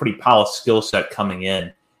seems to be a pretty polished skill set coming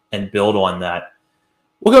in and build on that.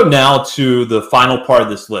 We'll go now to the final part of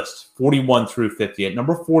this list, 41 through 50. At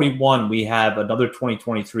number 41, we have another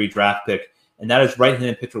 2023 draft pick, and that is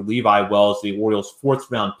right-handed pitcher Levi Wells, the Orioles'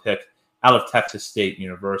 fourth-round pick out of Texas State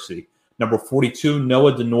University. Number 42,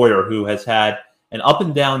 Noah Denoyer, who has had an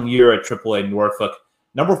up-and-down year at AAA Norfolk.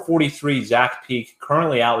 Number 43, Zach Peak,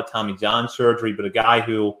 currently out with Tommy John surgery, but a guy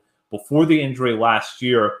who, before the injury last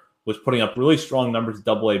year, was putting up really strong numbers at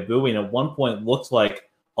AA Bowie, and at one point looks like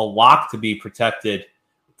a lock to be protected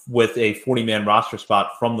with a 40-man roster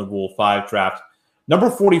spot from the Rule 5 draft. Number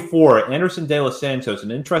 44, Anderson De Los Santos,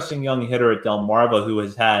 an interesting young hitter at Delmarva who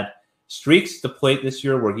has had streaks to plate this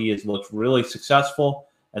year where he has looked really successful,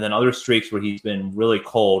 and then other streaks where he's been really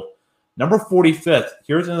cold. Number 45th,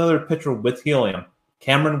 here's another pitcher with helium,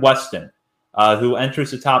 Cameron Weston, who enters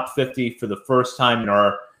the top 50 for the first time in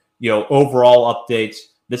our overall updates.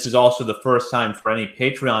 This is also the first time for any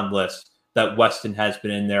Patreon list that Weston has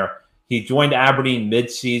been in there. He joined Aberdeen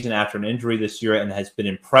mid-season after an injury this year and has been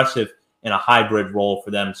impressive in a hybrid role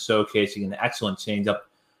for them, showcasing an excellent changeup.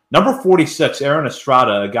 Number 46, Aaron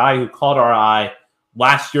Estrada, a guy who caught our eye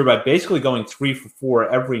last year by basically going 3 for 4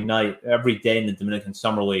 every day in the Dominican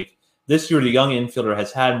Summer League. This year, the young infielder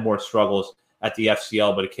has had more struggles at the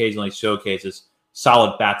FCL, but occasionally showcases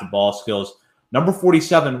solid bat-to-ball skills. Number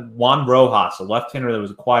 47, Juan Rojas, a left-hander that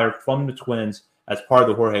was acquired from the Twins as part of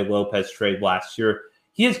the Jorge Lopez trade last year.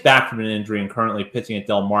 He is back from an injury and currently pitching at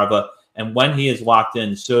Delmarva, and when he is locked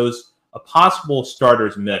in, shows a possible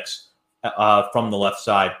starters mix from the left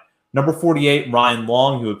side. Number 48, Ryan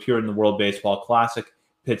Long, who appeared in the World Baseball Classic.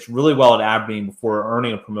 pitched really well at Aberdeen before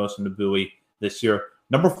earning a promotion to Bowie this year.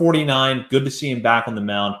 Number 49, good to see him back on the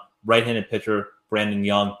mound. Right-handed pitcher, Brandon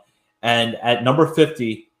Young. And at number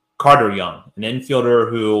 50, Carter Young, an infielder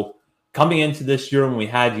who, coming into this year when we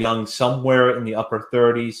had Young somewhere in the upper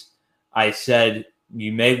 30s, I said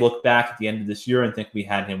you may look back at the end of this year and think we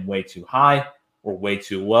had him way too high or way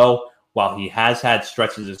too low. While he has had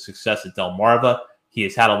stretches of success at Delmarva, he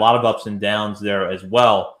has had a lot of ups and downs there as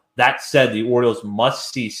well. That said, the Orioles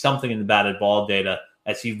must see something in the batted ball data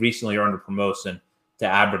as he recently earned a promotion to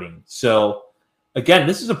Aberdeen. So, again,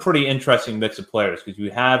 this is a pretty interesting mix of players because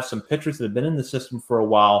you have some pitchers that have been in the system for a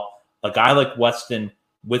while, a guy like Weston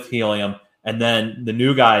with helium, and then the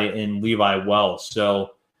new guy in Levi Wells.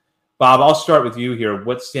 So, Bob, I'll start with you here.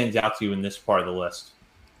 What stands out to you in this part of the list?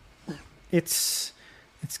 It's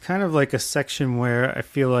kind of like a section where I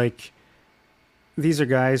feel like these are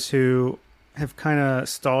guys who have kind of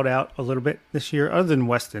stalled out a little bit this year, other than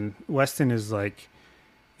Weston. Weston is like,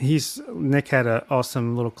 Nick had an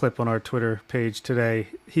awesome little clip on our Twitter page today.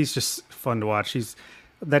 He's just fun to watch.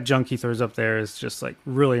 That junk he throws up there is just like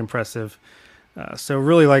really impressive. So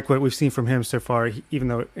really like what we've seen from him so far, even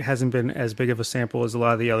though it hasn't been as big of a sample as a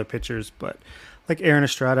lot of the other pitchers. But like Aaron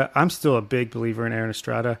Estrada, I'm still a big believer in Aaron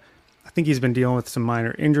Estrada. I think he's been dealing with some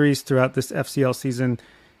minor injuries throughout this FCL season,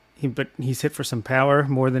 but he's hit for some power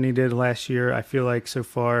more than he did last year, I feel like, so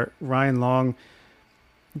far. Ryan Long,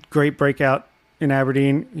 great breakout in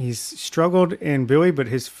Aberdeen. He's struggled in Bowie, but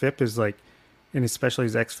his FIP is like, and especially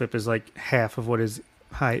his xFIP is like half of what his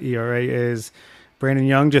high ERA is. Brandon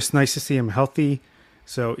Young, just nice to see him healthy.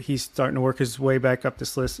 So he's starting to work his way back up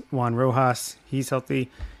this list. Juan Rojas, he's healthy.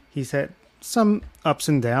 He's had some ups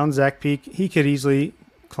and downs. Zach Peak, he could easily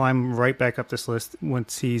climb right back up this list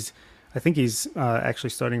once I think he's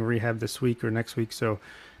actually starting rehab this week or next week. So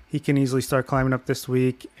he can easily start climbing up this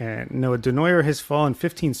week. And Noah Denoyer has fallen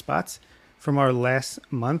 15 spots from our last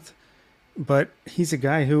month. But he's a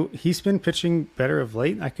guy who he's been pitching better of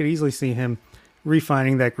late. I could easily see him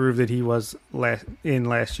refining that groove that he was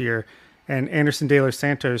last year. And Anderson De Los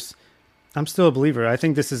Santos, I'm still a believer. I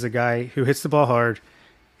think this is a guy who hits the ball hard.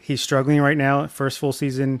 He's struggling right now, first full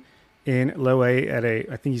season in low A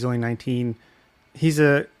I think he's only 19. He's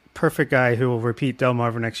a perfect guy who will repeat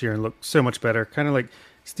Delmarva next year and look so much better. Kind of like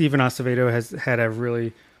Steven Acevedo has had a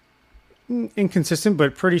really inconsistent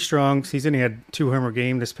but pretty strong season. He had 2-homer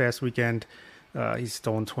game this past weekend. He's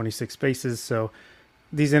stolen 26 bases. So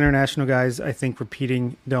these international guys, I think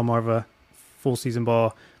repeating Delmarva full season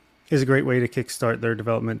ball is a great way to kickstart their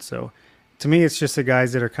development. So to me, it's just the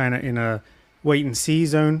guys that are kind of in a wait and see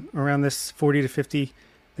zone around this 40 to 50.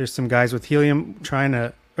 There's some guys with helium trying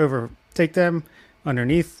to overtake them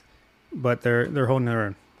underneath, but they're holding their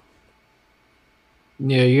own.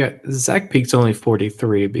 Yeah, you got Zach Peak's only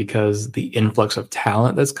 43 because the influx of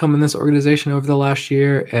talent that's come in this organization over the last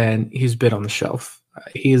year, and he's been on the shelf.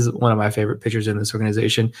 He's one of my favorite pitchers in this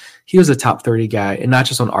organization. He was a top 30 guy, and not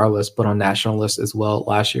just on our list, but on national lists as well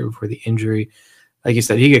last year before the injury. Like you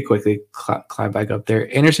said, he could quickly climb back up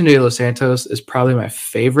there. Anderson De Los Santos is probably my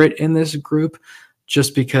favorite in this group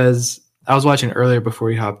just because I was watching earlier before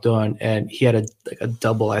he hopped on, and he had a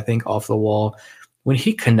double, I think, off the wall. When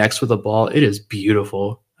he connects with the ball, it is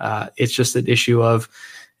beautiful. It's just an issue of,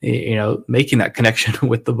 making that connection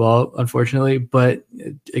with the ball, unfortunately. But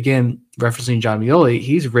again, referencing John Mioli,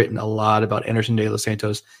 he's written a lot about Anderson De Los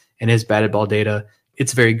Santos and his batted ball data.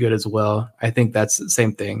 It's very good as well. I think that's the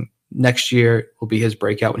same thing. Next year will be his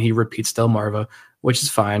breakout when he repeats Delmarva, which is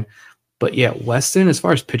fine. But yeah, Weston, as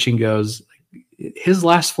far as pitching goes, his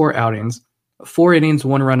last 4 outings, 4 innings,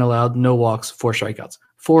 1 run allowed, no walks, 4 strikeouts.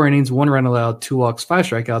 4 innings, 1 run allowed, 2 walks, 5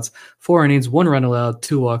 strikeouts. 4 innings, 1 run allowed,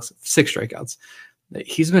 2 walks, 6 strikeouts.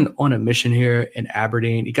 He's been on a mission here in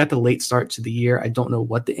Aberdeen. He got the late start to the year. I don't know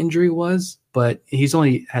what the injury was, but he's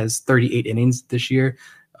only has 38 innings this year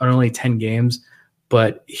on only 10 games.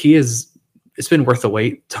 But it's been worth the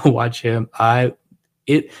wait to watch him.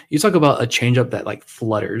 You talk about a changeup that like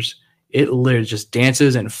flutters. It literally just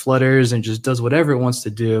dances and flutters and just does whatever it wants to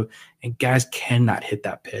do. And guys cannot hit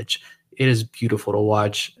that pitch. It is beautiful to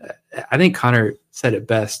watch. I think Connor said it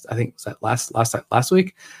best. I think it was that last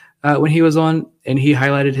week when he was on, and he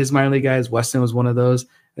highlighted his minor league guys. Weston was one of those.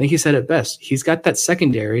 I think he said it best. He's got that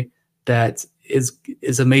secondary that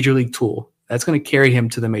is a major league tool. That's going to carry him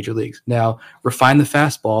to the major leagues. Now, refine the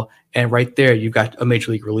fastball, and right there, you've got a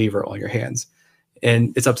major league reliever on your hands.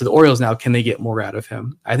 And it's up to the Orioles now. Can they get more out of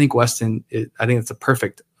him? I think Weston. I think it's a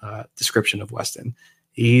perfect description of Weston.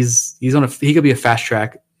 He could be a fast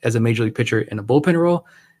track as a major league pitcher in a bullpen role.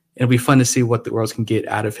 It'll be fun to see what the Orioles can get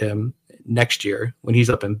out of him next year when he's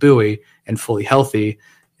up in Bowie and fully healthy.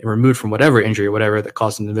 and removed from whatever injury or whatever that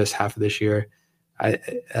caused him to miss half of this year,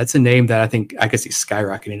 that's a name that I think I could see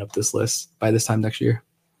skyrocketing up this list by this time next year.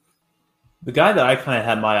 The guy that I kind of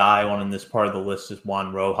had my eye on in this part of the list is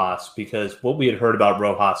Juan Rojas, because what we had heard about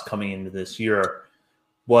Rojas coming into this year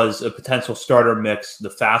was a potential starter mix. The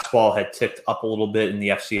fastball had ticked up a little bit in the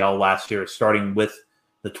FCL last year, starting with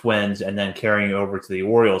the Twins and then carrying over to the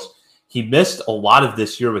Orioles. He missed a lot of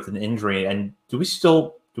this year with an injury. And do we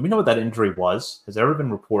know what that injury was? Has it ever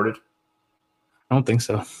been reported? I don't think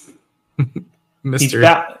so. He's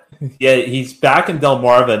back. Yeah, he's back in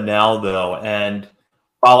Delmarva now, though. And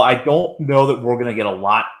while I don't know that we're going to get a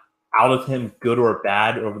lot out of him, good or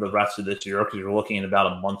bad, over the rest of this year, because you're looking at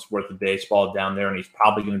about a month's worth of baseball down there, and he's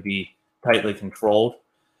probably going to be tightly controlled.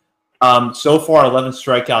 So far, 11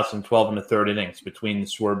 strikeouts in 12 and a third innings between the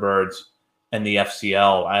Shorebirds and the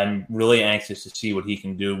FCL. I'm really anxious to see what he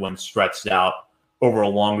can do when stretched out over a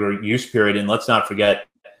longer use period. And let's not forget,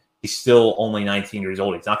 he's still only 19 years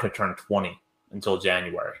old. He's not going to turn 20 until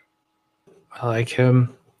January. I like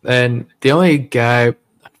him. And the only guy,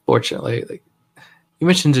 unfortunately, like you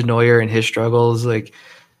mentioned Denoyer and his struggles. Like,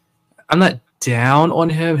 I'm not down on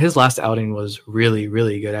him. His last outing was really,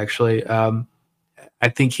 really good, actually. I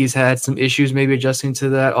think he's had some issues maybe adjusting to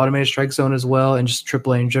that automated strike zone as well and just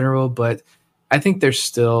AAA in general. But I think there's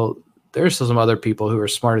still some other people who are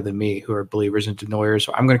smarter than me who are believers in Denoyer.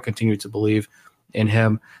 So I'm going to continue to believe in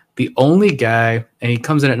him. The only guy, and he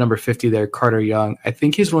comes in at number 50 there, Carter Young. I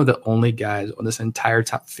think he's one of the only guys on this entire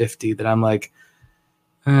top 50 that I'm like,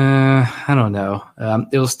 I don't know.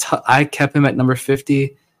 It was I kept him at number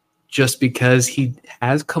 50 just because he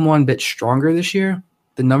has come on a bit stronger this year.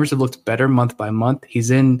 The numbers have looked better month by month.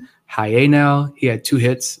 He's in high A now. He had 2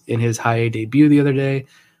 hits in his high A debut the other day,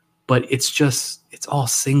 but it's all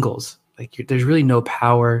singles. Like, there's really no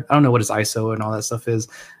power. I don't know what his ISO and all that stuff is.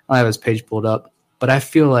 I don't have his page pulled up, but I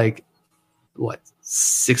feel like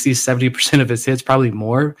 60-70% of his hits, probably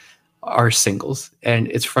more, are singles, and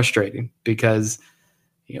it's frustrating because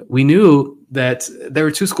we knew that there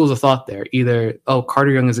were 2 schools of thought there. Either,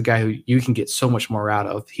 Carter Young is a guy who you can get so much more out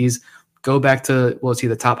of. Go back to, was he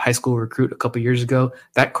the top high school recruit a couple years ago?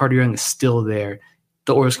 That Carter Young is still there.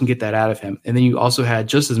 The Orioles can get that out of him. And then you also had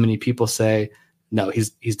just as many people say, no,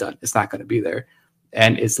 he's done. It's not going to be there.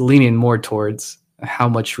 And it's leaning more towards how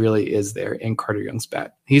much really is there in Carter Young's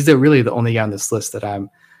bat. He's really the only guy on this list that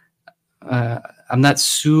I'm not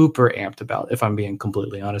super amped about, if I'm being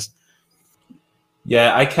completely honest.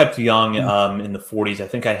 Yeah, I kept Young in the 40s. I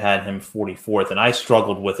think I had him 44th, and I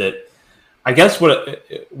struggled with it. I guess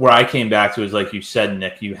where I came back to is, like you said,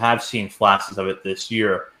 Nick, you have seen flashes of it this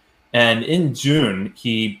year. And in June,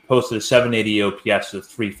 he posted a 780 OPS with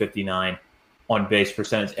 359 on base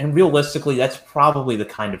percentage. And realistically, that's probably the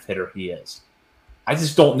kind of hitter he is. I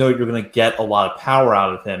just don't know you're going to get a lot of power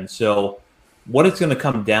out of him. So what it's going to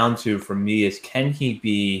come down to for me is, can he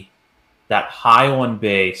be that high on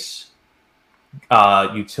base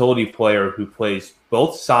utility player who plays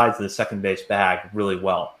both sides of the second base bag really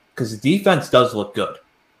well? Because the defense does look good.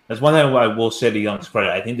 That's one thing I will say to Young's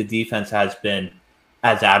credit. I think the defense has been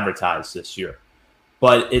as advertised this year.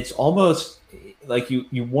 But it's almost like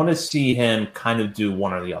you want to see him kind of do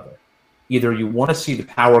one or the other. Either you want to see the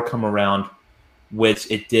power come around,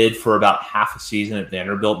 which it did for about half a season at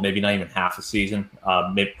Vanderbilt, maybe not even half a season,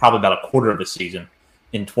 maybe probably about a quarter of a season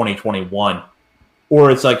in 2021.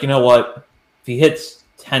 Or it's like, you know what? If he hits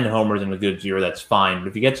 10 homers in a good year, that's fine. But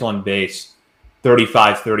if he gets on base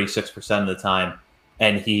 35-36% of the time,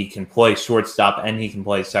 and he can play shortstop and he can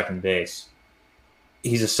play second base,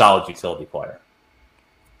 he's a solid utility player.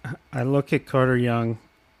 I look at Carter Young,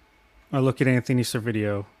 I look at Anthony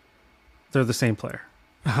Servideo, they're the same player.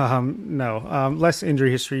 Less injury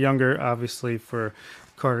history, younger, obviously, for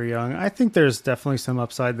Carter Young. I think there's definitely some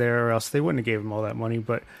upside there, or else they wouldn't have gave him all that money.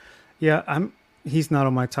 But yeah, he's not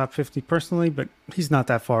on my top 50 personally, but he's not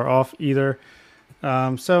that far off either.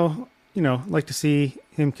 So like to see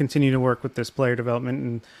him continue to work with this player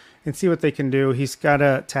development and see what they can do. He's got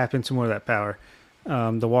to tap into more of that power.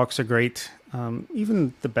 The walks are great.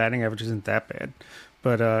 Even the batting average isn't that bad.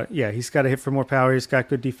 But he's got to hit for more power. He's got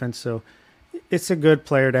good defense. So it's a good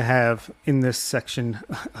player to have in this section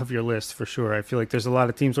of your list for sure. I feel like there's a lot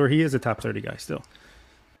of teams where he is a top 30 guy still.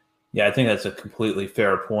 Yeah, I think that's a completely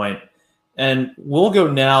fair point. And we'll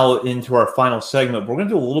go now into our final segment. We're going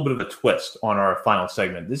to do a little bit of a twist on our final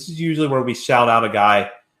segment. This is usually where we shout out a guy,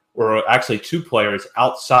 or actually 2 players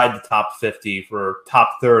outside the top 50 for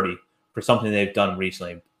top 30 for something they've done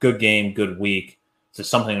recently. Good game, good week. It's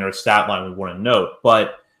something in our stat line we want to note.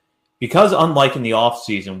 But because unlike in the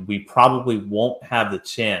offseason, we probably won't have the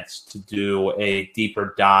chance to do a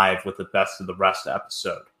deeper dive with the best of the rest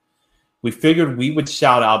episode. we figured we would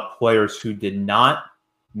shout out players who did not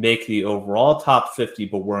make the overall top 50,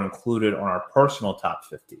 but were included on our personal top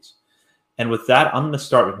 50s. And with that, I'm going to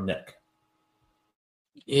start with Nick.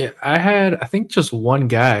 Yeah, I had, I think, just one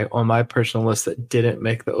guy on my personal list that didn't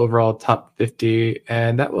make the overall top 50,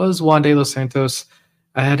 and that was Juan de los Santos.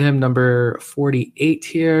 I had him number 48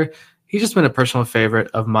 here. He's just been a personal favorite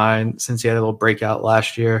of mine since he had a little breakout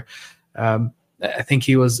last year. I think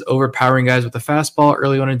he was overpowering guys with the fastball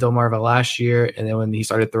early on in Delmarva last year, and then when he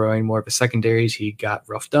started throwing more of the secondaries, he got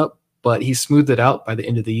roughed up, but he smoothed it out by the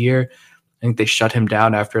end of the year. I think they shut him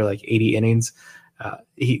down after like 80 innings.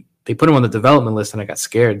 They put him on the development list, and I got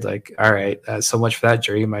scared. Like, all right, so much for that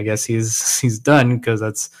dream. I guess he's done, because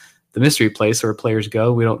that's the mystery place where players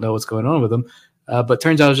go. We don't know what's going on with him. But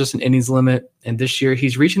turns out it was just an innings limit. And this year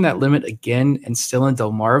he's reaching that limit again and still in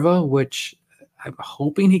Delmarva, which I'm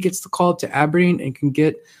hoping he gets the call up to Aberdeen and can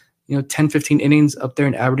get 10, 15 innings up there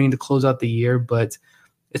in Aberdeen to close out the year. But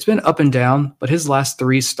it's been up and down. But his last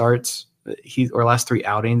three starts, last three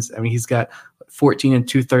outings, I mean, he's got 14 and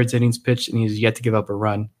 2/3 innings pitched, and he's yet to give up a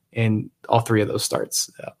run in all three of those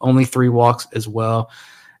starts. Only 3 walks as well.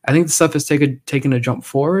 I think the stuff has taken a jump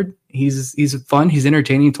forward. He's fun. He's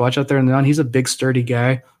entertaining to watch out there in the mound. He's a big, sturdy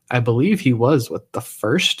guy. I believe he was the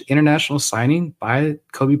first international signing by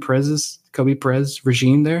Kobe Perez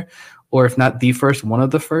regime there, or if not the first, one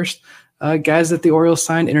of the first guys that the Orioles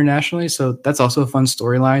signed internationally. So that's also a fun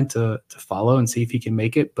storyline to follow and see if he can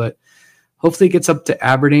make it. But hopefully he gets up to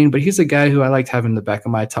Aberdeen. But he's a guy who I liked having in the back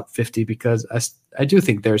of my top 50 because I do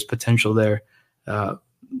think there's potential there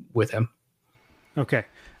with him. Okay.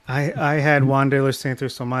 I had Juan de los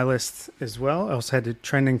Santos on my list as well. I also had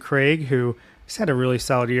Trendon Craig, who has had a really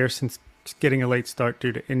solid year since getting a late start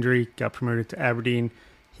due to injury, got promoted to Aberdeen.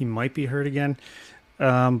 He might be hurt again.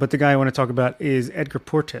 But the guy I want to talk about is Edgar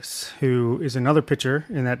Portis, who is another pitcher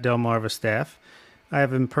in that Delmarva staff. I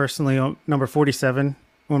have him personally on number 47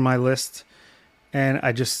 on my list. And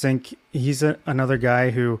I just think he's another guy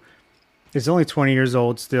who is only 20 years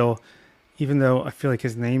old still, even though I feel like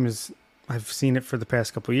his name is, I've seen it for the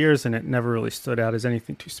past couple of years and it never really stood out as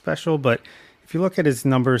anything too special. But if you look at his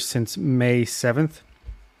numbers since May 7th,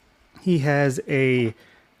 he has a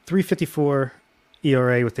 3.54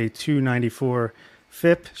 ERA with a 2.94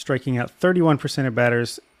 FIP, striking out 31% of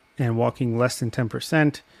batters and walking less than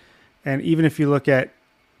 10%. And even if you look at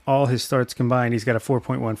all his starts combined, he's got a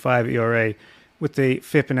 4.15 ERA with a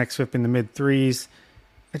FIP and xFIP in the mid threes.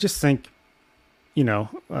 I just think,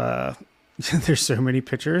 there's so many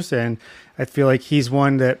pitchers, and I feel like he's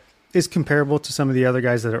one that is comparable to some of the other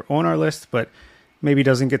guys that are on our list, but maybe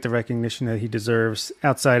doesn't get the recognition that he deserves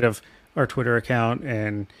outside of our Twitter account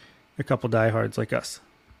and a couple diehards like us.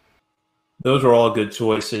 Those are all good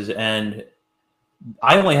choices, and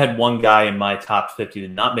I only had one guy in my top 50 to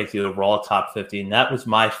not make the overall top 50, and that was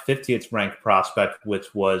my 50th ranked prospect,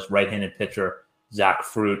 which was right-handed pitcher Zach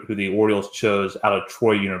Fruit, who the Orioles chose out of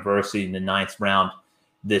Troy University in the 9th round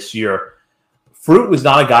this year. Fruit was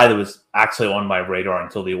not a guy that was actually on my radar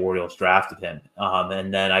until the Orioles drafted him.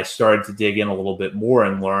 And then I started to dig in a little bit more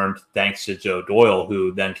and learned, thanks to Joe Doyle,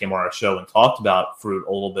 who then came on our show and talked about Fruit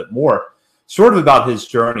a little bit more, sort of about his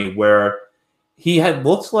journey, where he had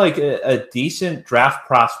looked like a decent draft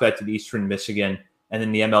prospect at Eastern Michigan and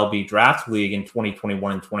in the MLB Draft League in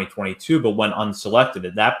 2021 and 2022, but went unselected.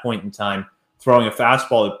 At that point in time, throwing a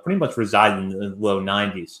fastball that pretty much resided in the low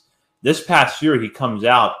 90s. This past year, he comes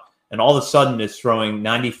out and all of a sudden is throwing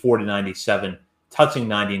 94 to 97, touching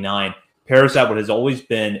 99, pairs that what has always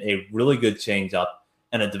been a really good changeup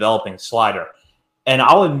and a developing slider. And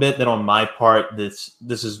I'll admit that on my part, this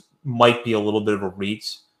might be a little bit of a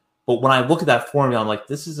reach. But when I look at that formula, I'm like,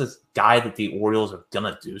 this is a guy that the Orioles are going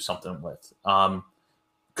to do something with.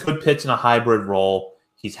 Could pitch in a hybrid role.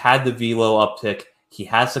 He's had the velo uptick. He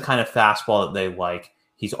has the kind of fastball that they like.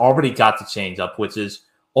 He's already got the changeup, which is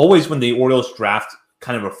always when the Orioles draft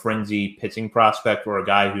kind of a frenzy pitching prospect or a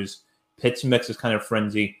guy whose pitch mix is kind of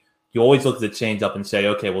frenzy, you always look at the changeup and say,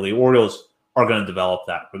 okay, well, the Orioles are going to develop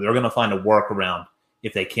that, or they're going to find a workaround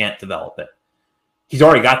if they can't develop it. He's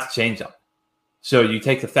already got the changeup. So you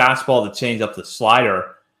take the fastball, the changeup, the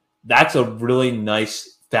slider. That's a really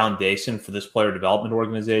nice foundation for this player development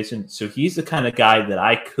organization. So he's the kind of guy that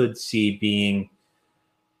I could see being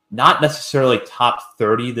not necessarily top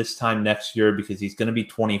 30 this time next year because he's going to be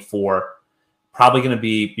 24. Probably going to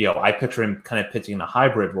be, I picture him kind of pitching in a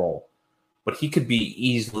hybrid role, but he could be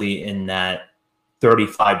easily in that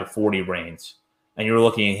 35 to 40 range. And you're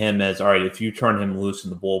looking at him as, all right, if you turn him loose in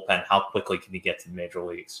the bullpen, how quickly can he get to the major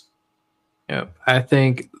leagues? Yeah, I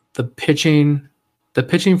think the pitching the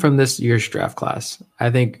pitching from this year's draft class, I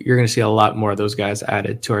think you're going to see a lot more of those guys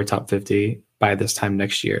added to our top 50 by this time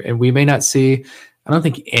next year. And we may not see, I don't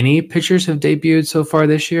think any pitchers have debuted so far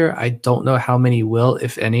this year. I don't know how many will,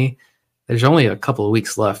 if any. There's only a couple of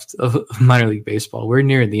weeks left of minor league baseball. We're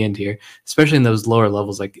near the end here, especially in those lower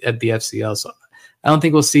levels like at the FCL. So I don't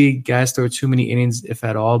think we'll see guys throw too many innings, if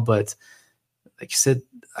at all. But like you said,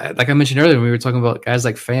 like I mentioned earlier, when we were talking about guys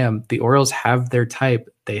like Pham, the Orioles have their type.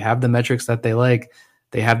 They have the metrics that they like.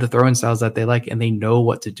 They have the throwing styles that they like, and they know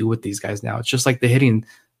what to do with these guys now. It's just like the hitting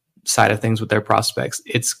side of things with their prospects.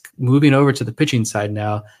 It's moving over to the pitching side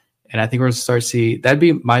now. And I think we're going to start to see, that'd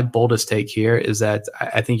be my boldest take here, is that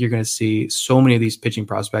I think you're going to see so many of these pitching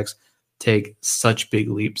prospects take such big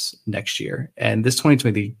leaps next year. And this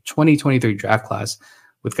 2023 draft class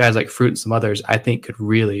with guys like Fruit and some others, I think could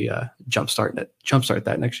really jumpstart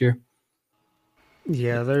that next year.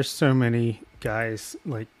 Yeah, there's so many guys,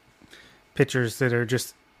 like pitchers that are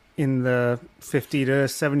just in the 50 to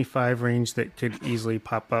 75 range that could easily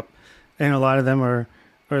pop up. And a lot of them are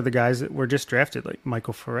the guys that were just drafted, like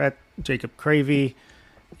Michael Ferret, Jacob Cravey.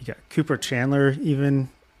 You got Cooper Chandler, even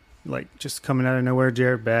like just coming out of nowhere.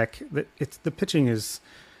 Jared Beck. The pitching is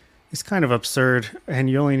kind of absurd, and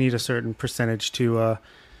you only need a certain percentage to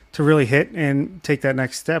really hit and take that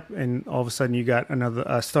next step. And all of a sudden, you got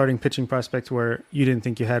another starting pitching prospect where you didn't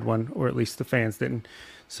think you had one, or at least the fans didn't.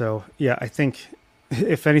 So yeah, I think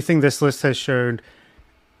if anything, this list has showed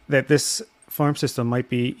that this farm system might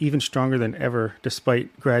be even stronger than ever,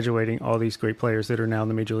 despite graduating all these great players that are now in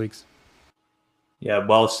the major leagues. Yeah,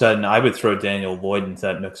 well said. And I would throw Daniel Lloyd into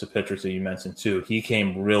that mix of pitchers that you mentioned too. He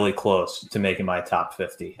came really close to making my top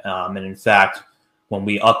 50. And in fact, when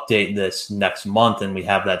we update this next month and we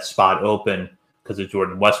have that spot open because of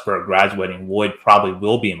Jordan Westburg graduating, Lloyd probably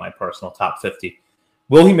will be in my personal top 50.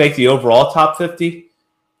 Will he make the overall top 50?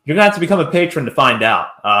 You're going to have to become a patron to find out,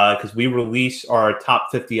 because we release our top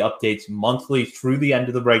 50 updates monthly through the end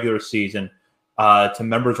of the regular season to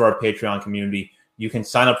members of our Patreon community. You can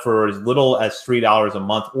sign up for as little as $3 a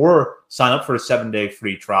month, or sign up for a 7-day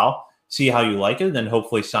free trial, see how you like it, and then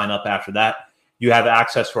hopefully sign up after that. You have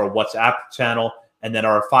access to our WhatsApp channel, and then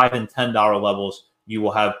our $5 and $10 levels, you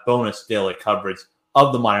will have bonus daily coverage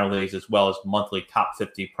of the minor leagues, as well as monthly top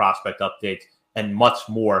 50 prospect updates and much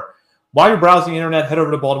more. While you're browsing the internet, head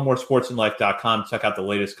over to BaltimoreSportsAndLife.com. Check out the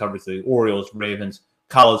latest coverage of the Orioles, Ravens,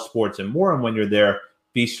 college sports, and more. And when you're there,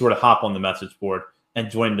 be sure to hop on the message board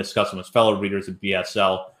and join in discussing with fellow readers of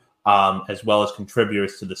BSL, as well as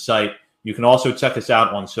contributors to the site. You can also check us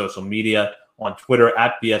out on social media, on Twitter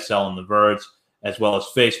at BSL and The Verge, as well as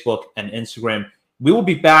Facebook and Instagram. We will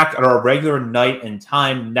be back at our regular night and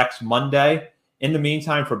time next Monday. In the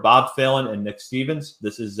meantime, for Bob Phelan and Nick Stevens,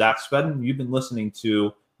 this is Zach Spedden. You've been listening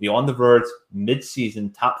to the On the Verge mid-season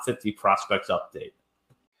top 50 prospects update.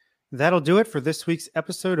 That'll do it for this week's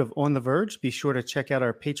episode of On the Verge. Be sure to check out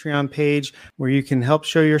our Patreon page where you can help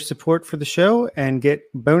show your support for the show and get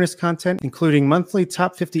bonus content, including monthly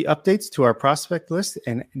top 50 updates to our prospect list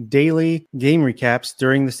and daily game recaps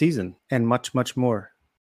during the season, and much, much more.